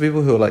night?" Lots of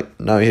people who were like,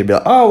 "No," he'd be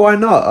like, "Oh, why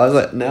not?" I was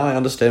like, now I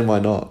understand why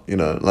not. You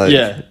know,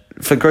 like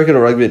for cricket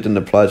or rugby, it didn't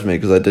apply to me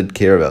because I did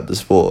care about the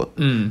sport,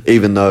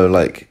 even though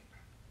like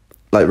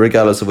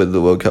regardless of whether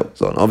the World Cup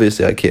was on,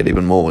 obviously I cared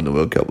even more when the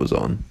World Cup was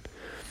on.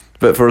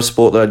 But for a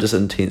sport that I just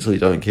intensely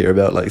don't care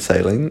about, like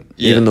sailing,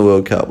 even the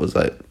World Cup was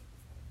like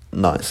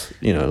nice.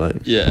 You know,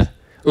 like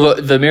Well,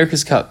 the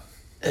America's Cup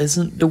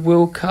isn't the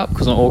World Cup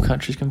because not all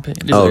countries compete.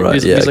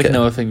 There's like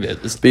another thing there.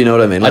 But you know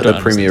what I mean, like the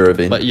premier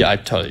event. But yeah, I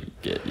totally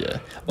get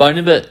But I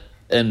remember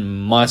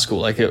in my school,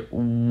 like there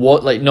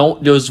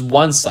was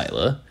one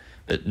sailor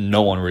that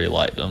no one really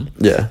liked him.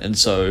 Yeah, and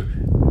so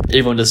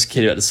everyone just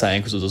cared about the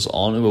sailing because it was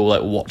on, and we were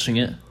like watching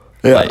it.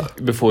 Yeah.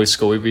 Like before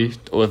school, or if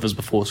it was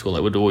before school,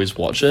 like we'd always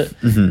watch it.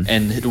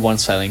 And the one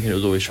sailing kid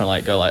was always trying to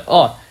like go like,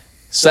 "Oh,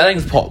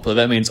 sailing's popular.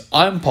 That means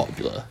I'm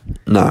popular."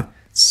 No,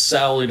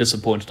 sourly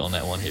disappointed on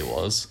that one. He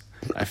was.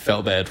 I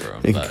felt bad for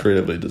him.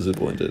 Incredibly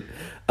disappointed.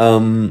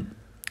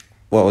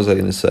 What was I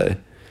going to say?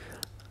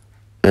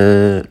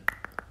 It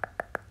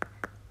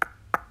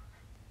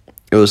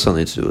was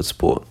something to do with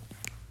sport.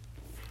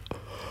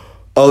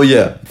 Oh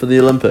yeah, for the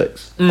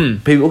Olympics.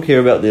 People care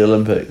about the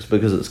Olympics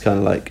because it's kind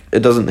of like, it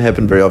doesn't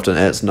happen very often,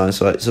 and it's nice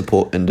to like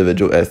support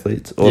individual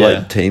athletes or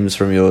like teams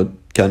from your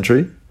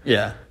country.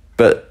 Yeah.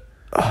 But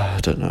I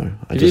don't know.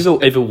 Have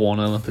you ever won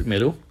an Olympic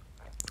medal?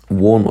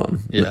 Worn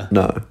one? Yeah.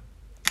 No.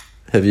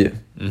 Have you?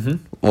 Mm-hmm.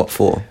 What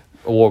for?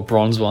 I wore a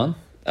bronze one.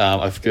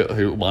 I forget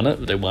who won it,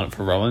 but they won it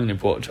for rowing and they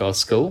brought it to our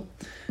school.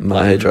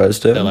 Mahe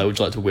Drysdale. They're like, "Would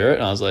you like to wear it?"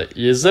 And I was like,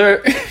 "Yes,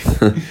 sir."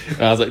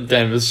 And I was like,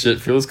 "Damn, this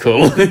shit feels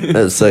cool."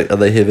 It's like, are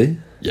they heavy?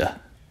 Yeah.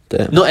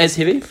 Damn. Not as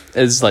heavy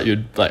as like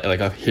you'd like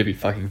a heavy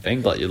fucking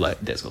thing, but you're like,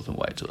 that's got some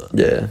weight to it.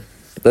 Yeah,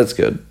 that's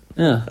good.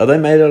 Yeah. Are they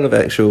made out of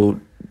actual?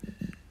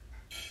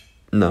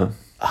 No.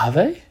 Are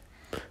they?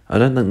 I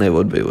don't think they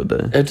would be, would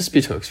they? It'd just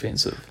be too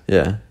expensive.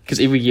 Yeah. Because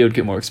every year it would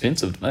get more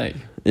expensive to make.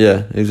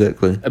 Yeah,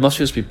 exactly. It must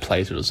just be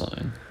plated or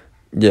something.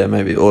 Yeah,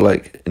 maybe. Or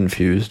like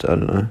infused, I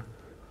don't know.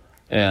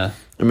 Yeah.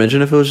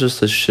 Imagine if it was just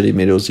the shitty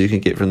medals you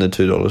could get from the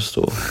 $2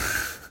 store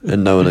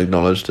and no one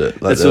acknowledged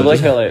it. Like, it's sort of like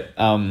how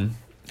like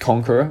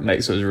Conqueror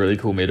makes those really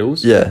cool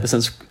medals. Yeah. But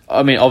since,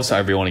 I mean, obviously I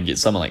really want to get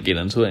someone like get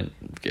into it and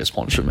get a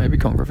sponsorship, maybe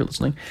Conqueror if you're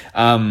listening.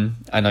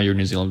 I know you're a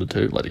New Zealander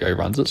too, like the guy who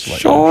runs it. So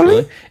like,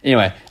 Surely.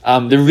 Anyway,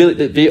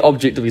 they're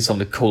objectively some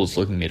of the coolest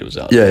looking medals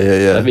out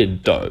there. Yeah. They'd be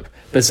dope.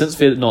 But since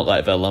they're not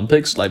like the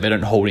Olympics, like they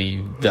don't hold any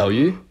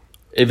value,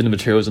 even the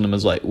materials in them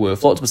is like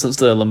worth lots. But since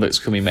the Olympics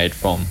can be made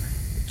from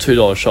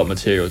 $2 shop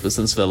materials, but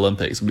since the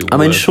Olympics, it'll be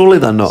worth surely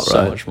they're not, so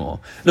right? much more.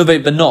 No,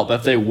 but not.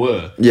 But if they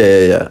were, yeah,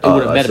 it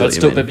wouldn't matter. But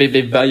still, but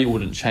their value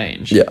wouldn't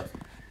change. Yeah,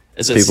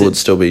 people would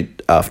still be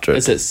after it.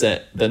 Is it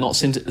set? They're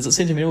not is it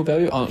sentimental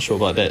value? I'm not sure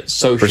about that.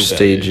 Social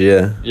prestige,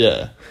 value.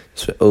 Yeah.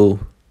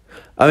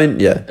 I mean,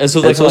 yeah. It's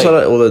also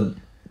like all the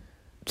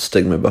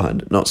stigma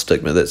behind it. Not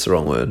stigma. That's the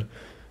wrong word.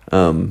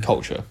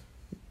 Culture.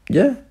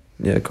 Yeah,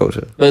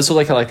 culture. But it's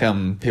sort of like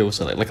people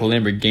say like a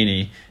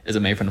Lamborghini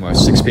isn't made from the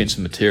most expensive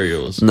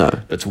materials. No,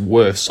 but it's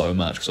worth so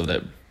much because of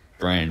that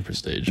brand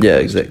prestige. Yeah,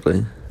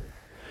 exactly.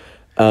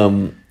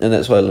 And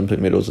that's why Olympic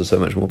medals are so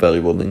much more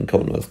valuable than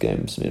Commonwealth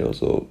Games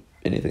medals or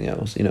anything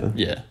else. You know.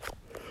 Yeah.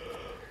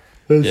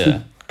 That's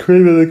the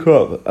cream of the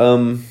crop.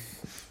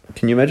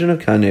 Can you imagine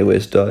if Kanye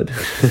West died?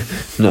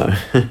 No.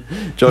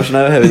 Josh and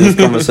I were having this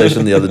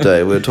conversation the other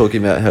day. We were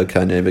talking about how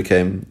Kanye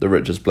became the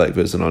richest black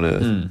person on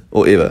earth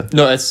or ever.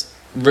 No,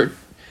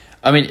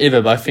 I mean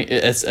ever, but I think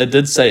it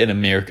did say in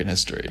American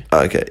history.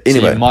 Okay.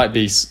 Anyway, so it might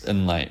be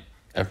in like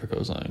Africa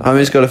or something. I mean,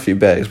 he's got a few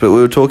bags, but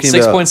we were talking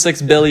about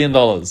 $6.6 billion.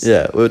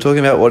 Yeah, we were talking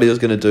about what he was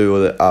going to do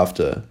with it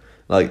after,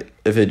 like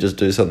if he'd just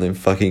do something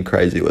fucking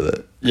crazy with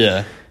it.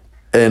 Yeah.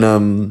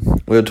 And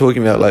we were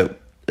talking about like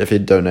if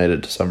he'd donate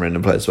it to some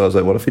random place. So I was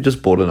like, what if he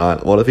just bought an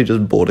island? What if he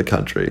just bought a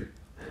country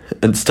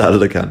and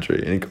started a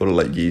country and he called it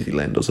like Yeezy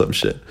Land or some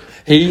shit?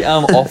 He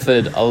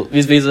offered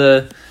there's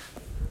a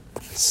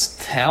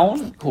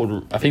town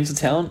called, I think it's a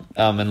town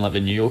in like the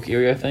New York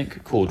area, I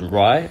think, called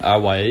Rye,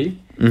 RYE.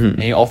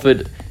 And he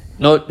offered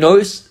no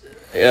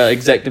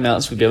exact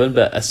amounts were given,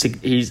 but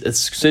it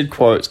said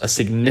quotes a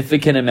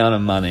significant amount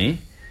of money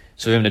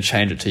for him to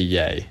change it to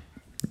Yay.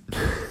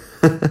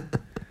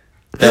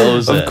 That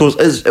was of course,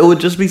 it would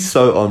just be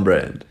so on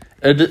brand.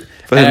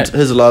 For him,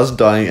 his last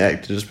dying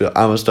act to just be like,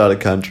 I'm gonna start a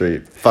country.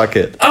 Fuck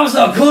it. I'm gonna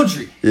start a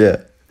country.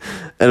 Yeah.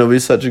 And it'll be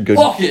such a good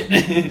fuck it.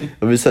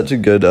 It'll be such a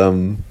good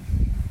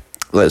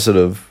like sort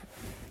of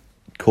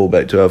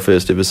callback to our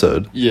first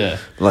episode. Yeah.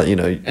 Like, you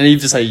know, and you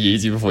just say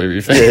Yeezy before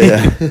everything.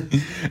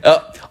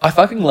 Yeah. I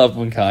fucking love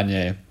when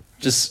Kanye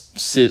just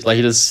says, like,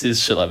 he just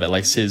says shit like that,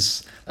 like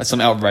says like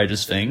some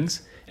outrageous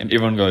things and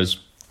everyone goes,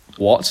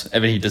 what?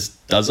 And then he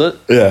just does it.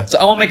 Yeah. So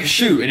I want to make a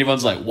shoe, and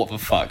everyone's like, what the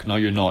fuck? No,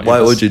 you're not.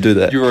 Why would you do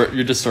that?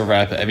 You're just a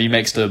rapper, and he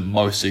makes the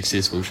most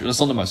successful shoe. It's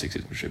not the most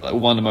successful shoe, but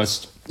like one of the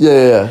most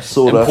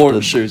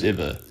important shoes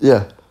ever.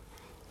 Yeah.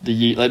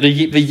 The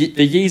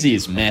Yeezy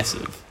is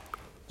massive.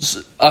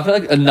 So I feel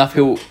like enough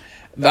people.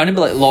 I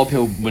remember like a lot of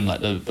people when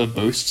like the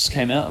Boosts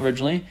came out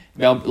originally.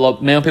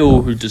 Many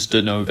people who just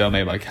didn't know they were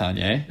made by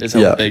Kanye. That's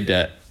how big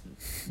that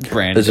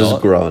brand it's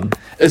just grown.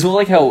 It's more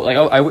like how like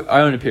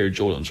I own a pair of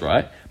Jordans,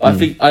 right? But I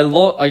think I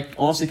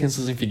honestly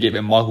consistently forget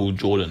that Michael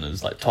Jordan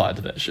is like tied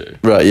to that shoe.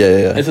 Right,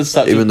 yeah. It's just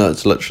such even though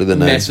it's literally the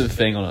massive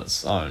thing on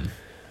its own.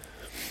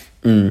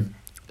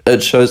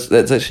 It shows,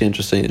 that's actually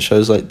interesting. It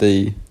shows like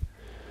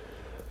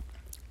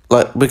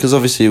because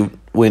obviously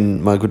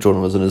when Michael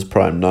Jordan was in his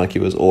prime, Nike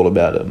was all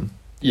about him.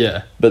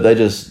 Yeah. But they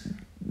just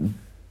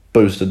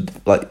boosted,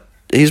 like,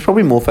 he's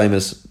probably more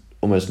famous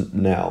almost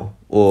now,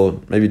 or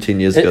maybe 10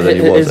 years ago than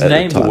he was at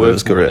the time of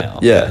his career. Now,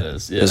 yeah,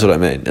 that's what I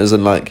mean. As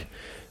in, like,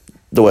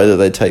 the way that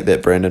they take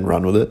that brand and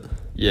run with it.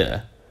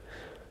 Yeah.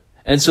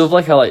 And sort of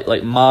like how,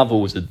 like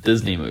Marvel was a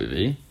Disney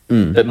movie,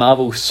 but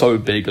Marvel's so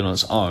big on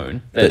its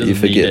own that you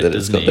forget that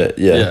Disney, it's got that,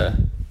 yeah.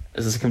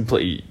 It's just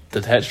completely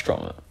detached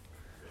from it.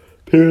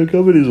 Parent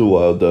companies are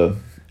wild, though.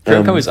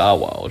 Parent companies are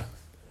wild.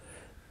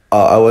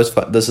 I always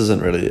find, this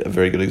isn't really a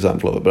very good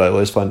example of it, but I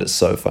always find it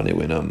so funny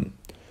when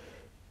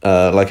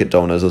like at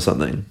Domino's or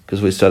something, because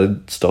we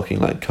started stocking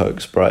like Coke,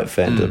 Sprite,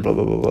 Fanta, blah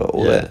blah blah blah,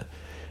 all that,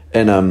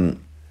 and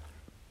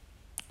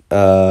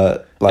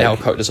like now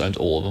Coke just owns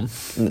all of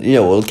them. Yeah,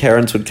 well,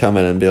 Karen's would come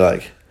in and be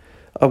like,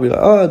 I'll be like,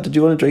 oh, did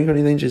you want a drink or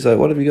anything? She's like,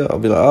 what have you got? I'll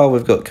be like, oh,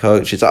 we've got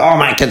Coke. She's like, oh,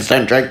 my kids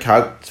don't drink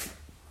Coke. It's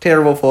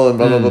terrible for them.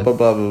 Blah blah blah blah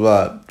blah blah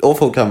blah.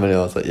 Awful company. I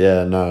was like,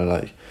 yeah, no,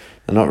 like.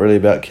 They're not really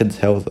about kids'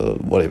 health or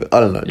whatever. I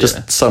don't know.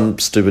 Just some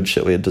stupid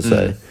shit we had to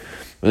say. And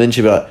then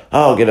she'd be like,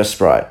 oh, I'll get a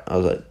Sprite. I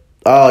was like,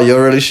 oh,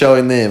 you're really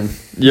showing them.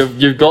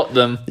 You've got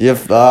them.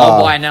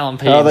 I'll buy an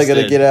LMP How are they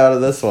going to get out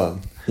of this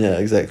one? Yeah,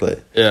 exactly.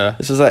 Yeah.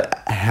 It's just like,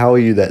 how are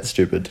you that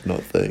stupid to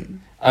not think?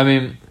 I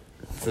mean,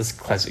 this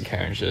classic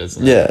Karen shit,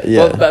 isn't it?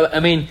 Yeah. But I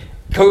mean,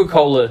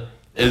 Coca-Cola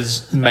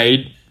is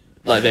made,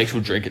 like the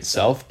actual drink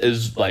itself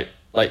is like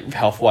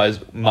health-wise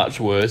much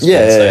worse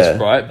than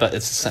Sprite, but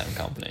it's the same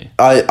company.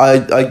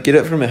 I get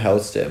it from a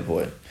health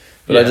standpoint,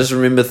 but I just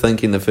remember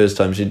thinking the first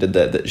time she did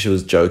that she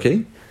was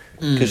joking,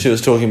 because she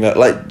was talking about,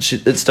 like,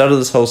 it started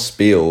this whole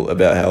spiel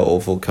about how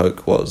awful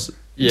Coke was,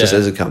 just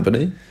as a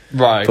company,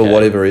 right? For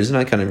whatever reason,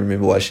 I can't even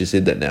remember why she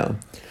said that now,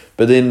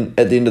 but then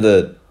at the end of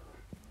the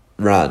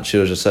rant, she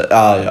was just like,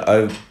 oh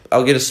yeah,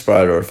 I'll get a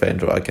Sprite or a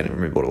Fanta, I can't even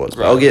remember what it was.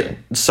 Right, I'll get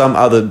some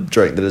other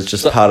drink that is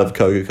just part of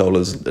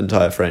Coca-Cola's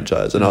entire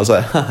franchise. And I was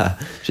like, haha.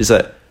 She's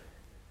like,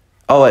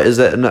 oh, wait, is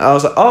that... And I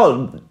was like,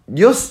 no.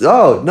 You're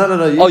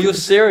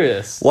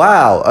serious?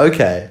 Wow,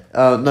 okay.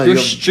 No, you're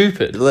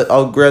stupid.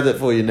 I'll grab that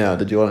for you now.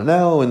 Did you want it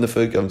now or when the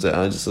food comes out?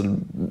 And I just sort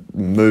of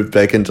moved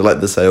back into, like,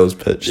 the sales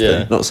pitch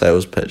thing. Not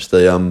sales pitch,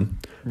 the,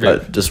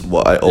 like, just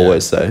what I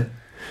always say.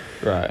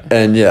 Right.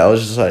 And, yeah, I was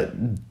just like,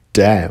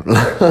 damn.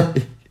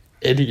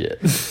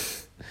 Idiot.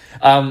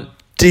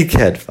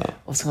 Dickhead fun.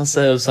 I was gonna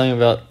say something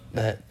about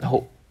that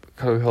whole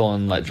Coca-Cola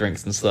and like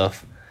drinks and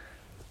stuff.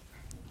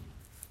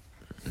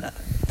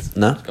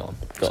 No,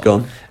 it's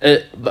gone.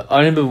 But I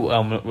remember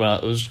when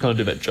I was going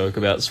to do that joke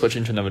about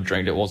switching to another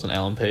drink that wasn't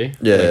LMP.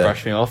 Yeah, they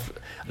brushed me off.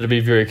 I'd be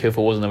very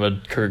careful. It wasn't another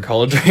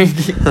Coca-Cola drink.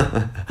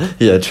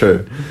 Yeah,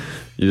 true.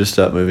 You just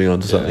start moving on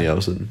to something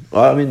else, and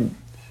I mean,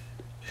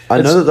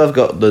 I know that they've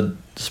got the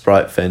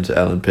Sprite, Fanta,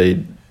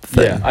 LMP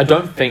thing. Yeah, I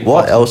don't think.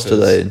 What else do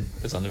they?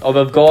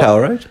 They've got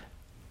Powerade.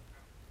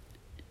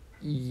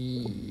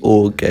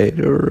 Or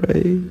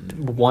Gatorade?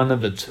 One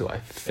of the two, I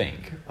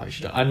think.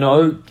 I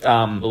know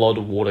a lot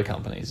of water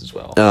companies as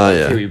well. Oh,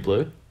 yeah. Kiwi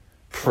Blue.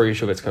 Pretty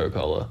sure it's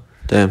Coca-Cola.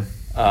 Damn.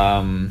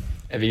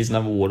 If he's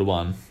another water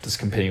one, just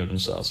competing with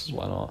themselves,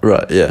 why not?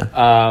 Right, yeah.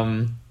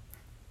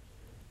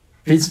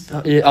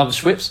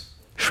 Schweppes.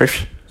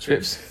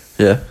 Schweppes.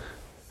 Yeah.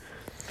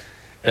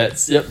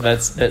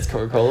 That's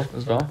Coca-Cola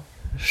as well.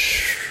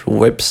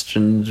 Schweppes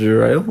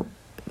ginger ale,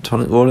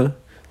 tonic water.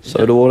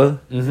 Soda water,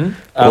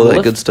 all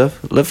that good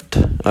stuff. Lift,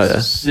 oh yeah.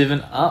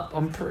 7-Up,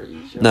 I'm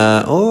pretty sure.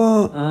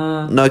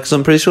 No, because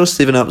I'm pretty sure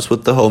 7-Up's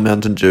with the whole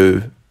Mountain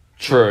Dew.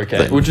 True,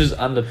 okay, which is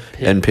under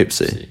Pepsi. And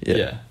Pepsi,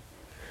 yeah.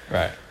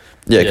 Right.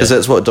 Yeah, because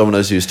that's what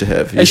Domino's used to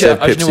have. Actually, have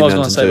Pepsi,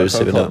 Mountain Dew,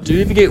 7-Up. Do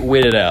you ever get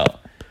weirded out?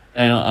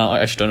 And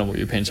I actually don't know what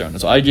your opinions are on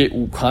this. I get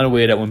kind of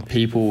weirded out when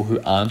people who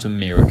aren't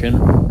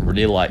American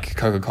really like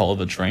Coca-Cola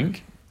the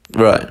drink.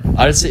 Right.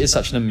 I just see it's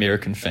such an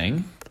American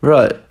thing.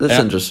 Right, that's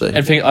interesting.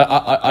 And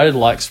I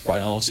like Sprite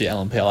and obviously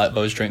LMP. I like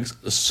those drinks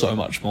so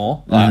much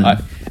more.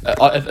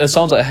 If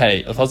someone's like, hey,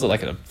 if I was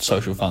like at a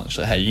social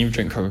function, hey, you can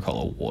drink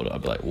Coca-Cola or water,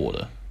 I'd be like,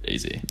 water,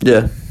 easy.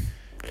 Yeah.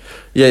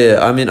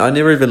 I mean, I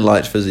never even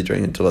liked fizzy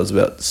drink until I was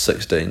about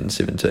 16,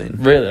 17.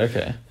 Really?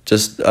 Okay.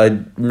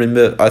 I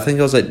remember, I think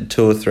I was like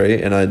 2 or 3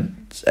 and I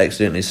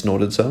accidentally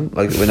snorted some.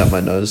 Like, it went up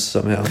my nose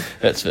somehow.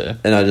 That's fair.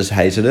 And I just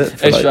hated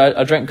it. Actually,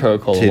 I drank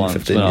Coca-Cola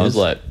once when I was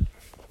like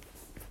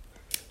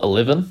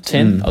 11,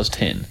 10. I was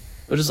 10.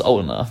 which is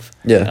old enough.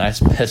 Yeah. And I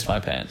just pissed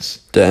my pants.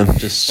 Damn.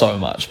 Just so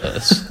much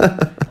piss.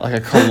 Like a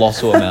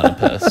colossal amount of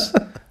piss.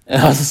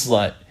 And I was just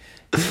like,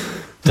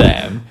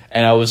 damn.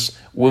 And I was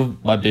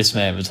with my best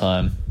man at the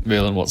time,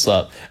 Merlin, what's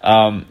up?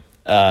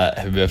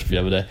 Happy birthday the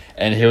other day.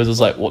 And he was just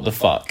like, what the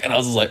fuck? And I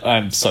was just like,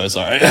 I'm so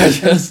sorry.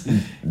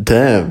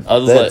 Damn. I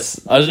was like,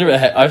 I just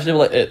never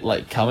like it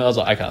like coming. I was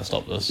like, I can't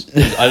stop this.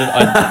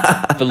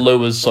 The loo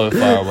was so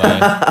far away.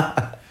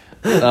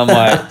 And I'm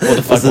like, what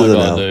the fuck am I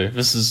gonna do?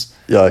 This is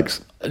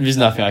yikes. There's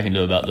nothing I can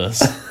do about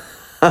this.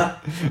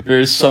 There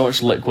is so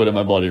much liquid in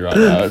my body right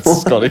now.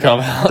 It's got to come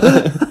out.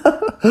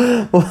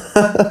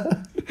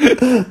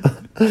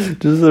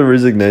 Just a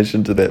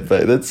resignation to that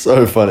fate. That's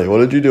so funny. What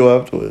did you do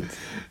afterwards?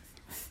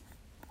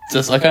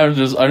 I'm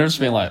just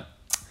being like,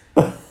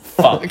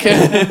 fuck.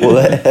 Well,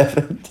 that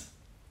happened.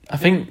 I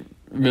think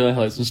really had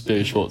like some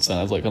spare shorts and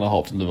I was like kind of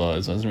hopped into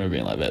those. I just remember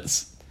being like,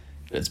 that's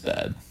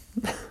bad.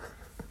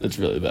 It's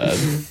really bad.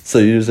 So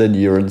you just had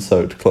urine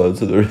soaked clothes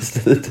for the rest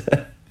of the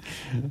day?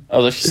 I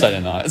was actually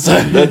Saturday night, so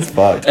that's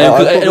fucked.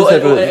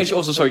 Actually,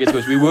 also sorry, get to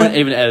us. We weren't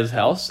even at his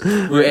house.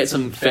 We were at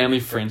some family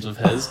friends of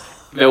his.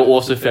 They were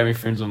also family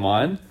friends of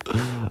mine.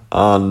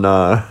 Oh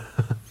no!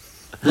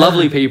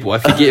 Lovely people. I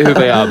forget who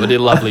they are, but they're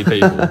lovely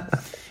people.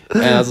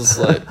 And I was just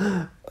like,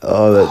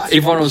 oh, that's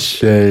everyone was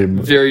shame.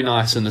 Very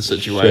nice in the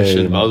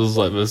situation. But I was just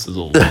like,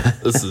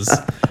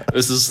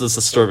 this is the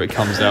story that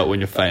comes out when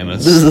you're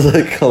famous. This is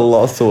a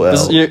colossal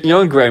L. You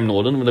know in Graham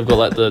Norton, when they've got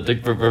like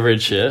the red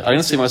chair, I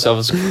can see myself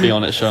as being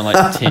on that show in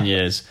like 10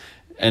 years.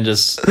 And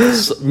just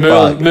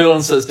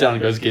Merlin sits down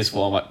and goes, guess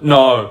what? I'm like,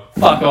 no,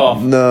 fuck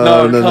off.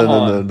 No, come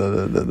on.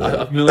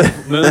 No.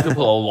 Merlin can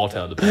pull a lot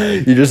out of the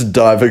bag. You just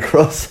dive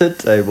across the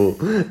table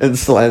and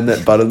slam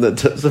that button that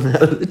tips him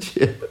out of the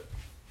chair.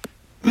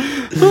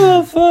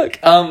 Oh fuck.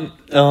 I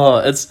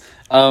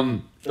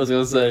was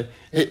gonna say,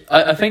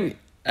 I think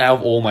out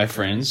of all my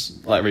friends,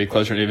 like really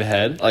close friends I've ever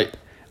had, like,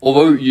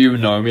 although you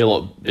know me a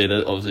lot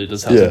better, obviously,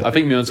 just I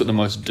think Merlin's got the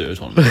most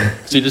dirt on me.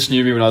 So he just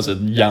knew me when I was a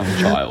young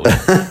child. He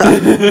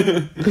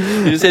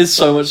just has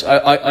so much.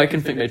 I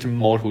can think back to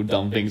multiple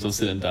dumb things I've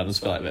said and done and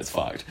just feel like that's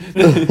fucked.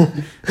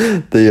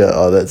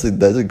 That's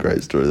a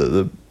great story.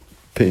 The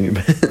peeing your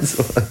pants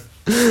one.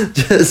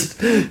 Just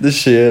the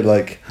sheer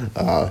like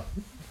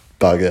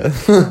bugger.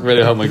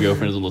 Really hope my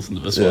girlfriend doesn't listen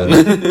to this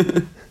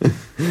one.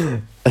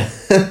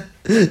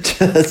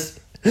 Just,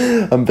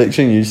 I'm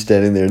picturing you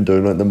standing there and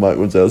doing like the Mike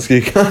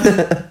Wazowski kind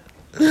of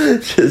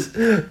just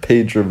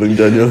pee dribbling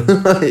down your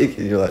leg,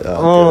 and you're like,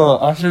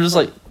 I should have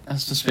I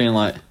was just being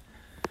like,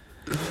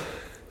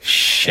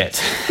 shit.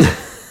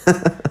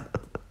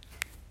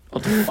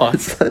 What the fuck?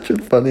 It's such a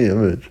funny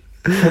image.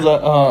 I was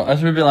like, I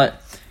should have been like,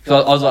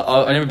 cause I was like,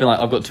 I never been like,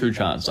 I've got two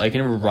chances. I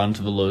can either run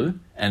to the loo,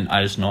 and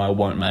I just know I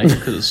won't make it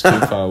because it's too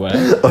far away.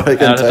 Or I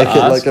can take it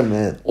like a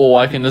man. Or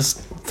I can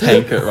just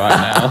take it right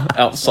now,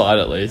 outside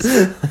at least.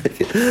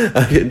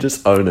 I can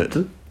just own it.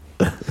 And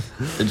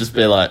just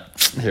be like,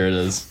 here it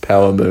is.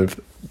 Power move.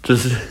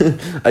 Just,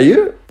 are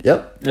you?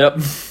 Yep.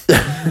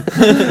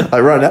 I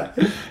run out.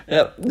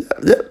 Yep.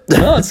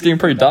 No, it's getting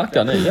pretty dark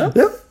down there. Yep.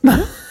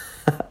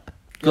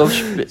 Were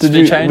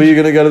you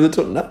going to go to the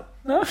toilet?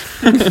 No.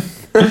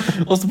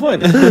 What's the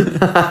point?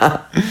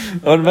 I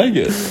would make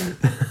it.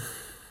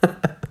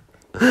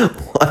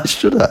 Why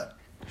should I?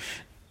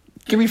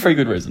 Give me 3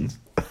 good reasons.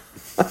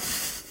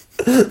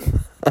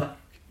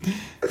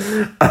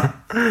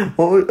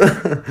 What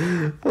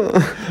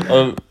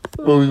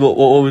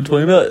were we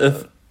talking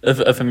about?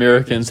 If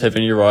Americans have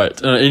any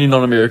right, any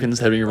non-Americans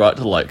have any right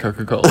to like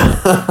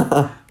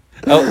Coca-Cola.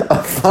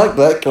 Fuck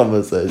that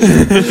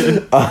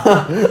conversation.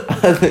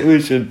 I think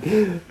we should.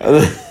 I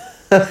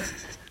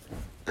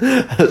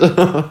don't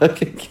know if I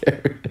can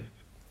carry it.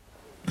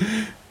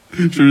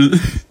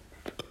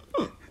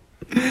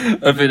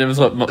 I think this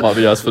might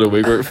be us for the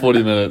week. We're at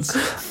 40 minutes.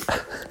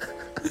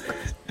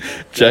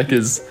 Jack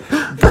is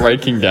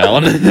breaking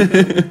down.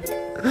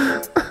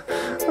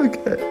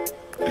 Okay.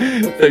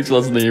 Thanks for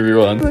listening,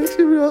 everyone. Thanks,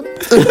 everyone.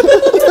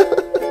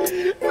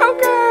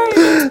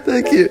 Okay.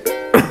 Thank you.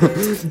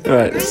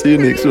 Alright, see you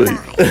next week.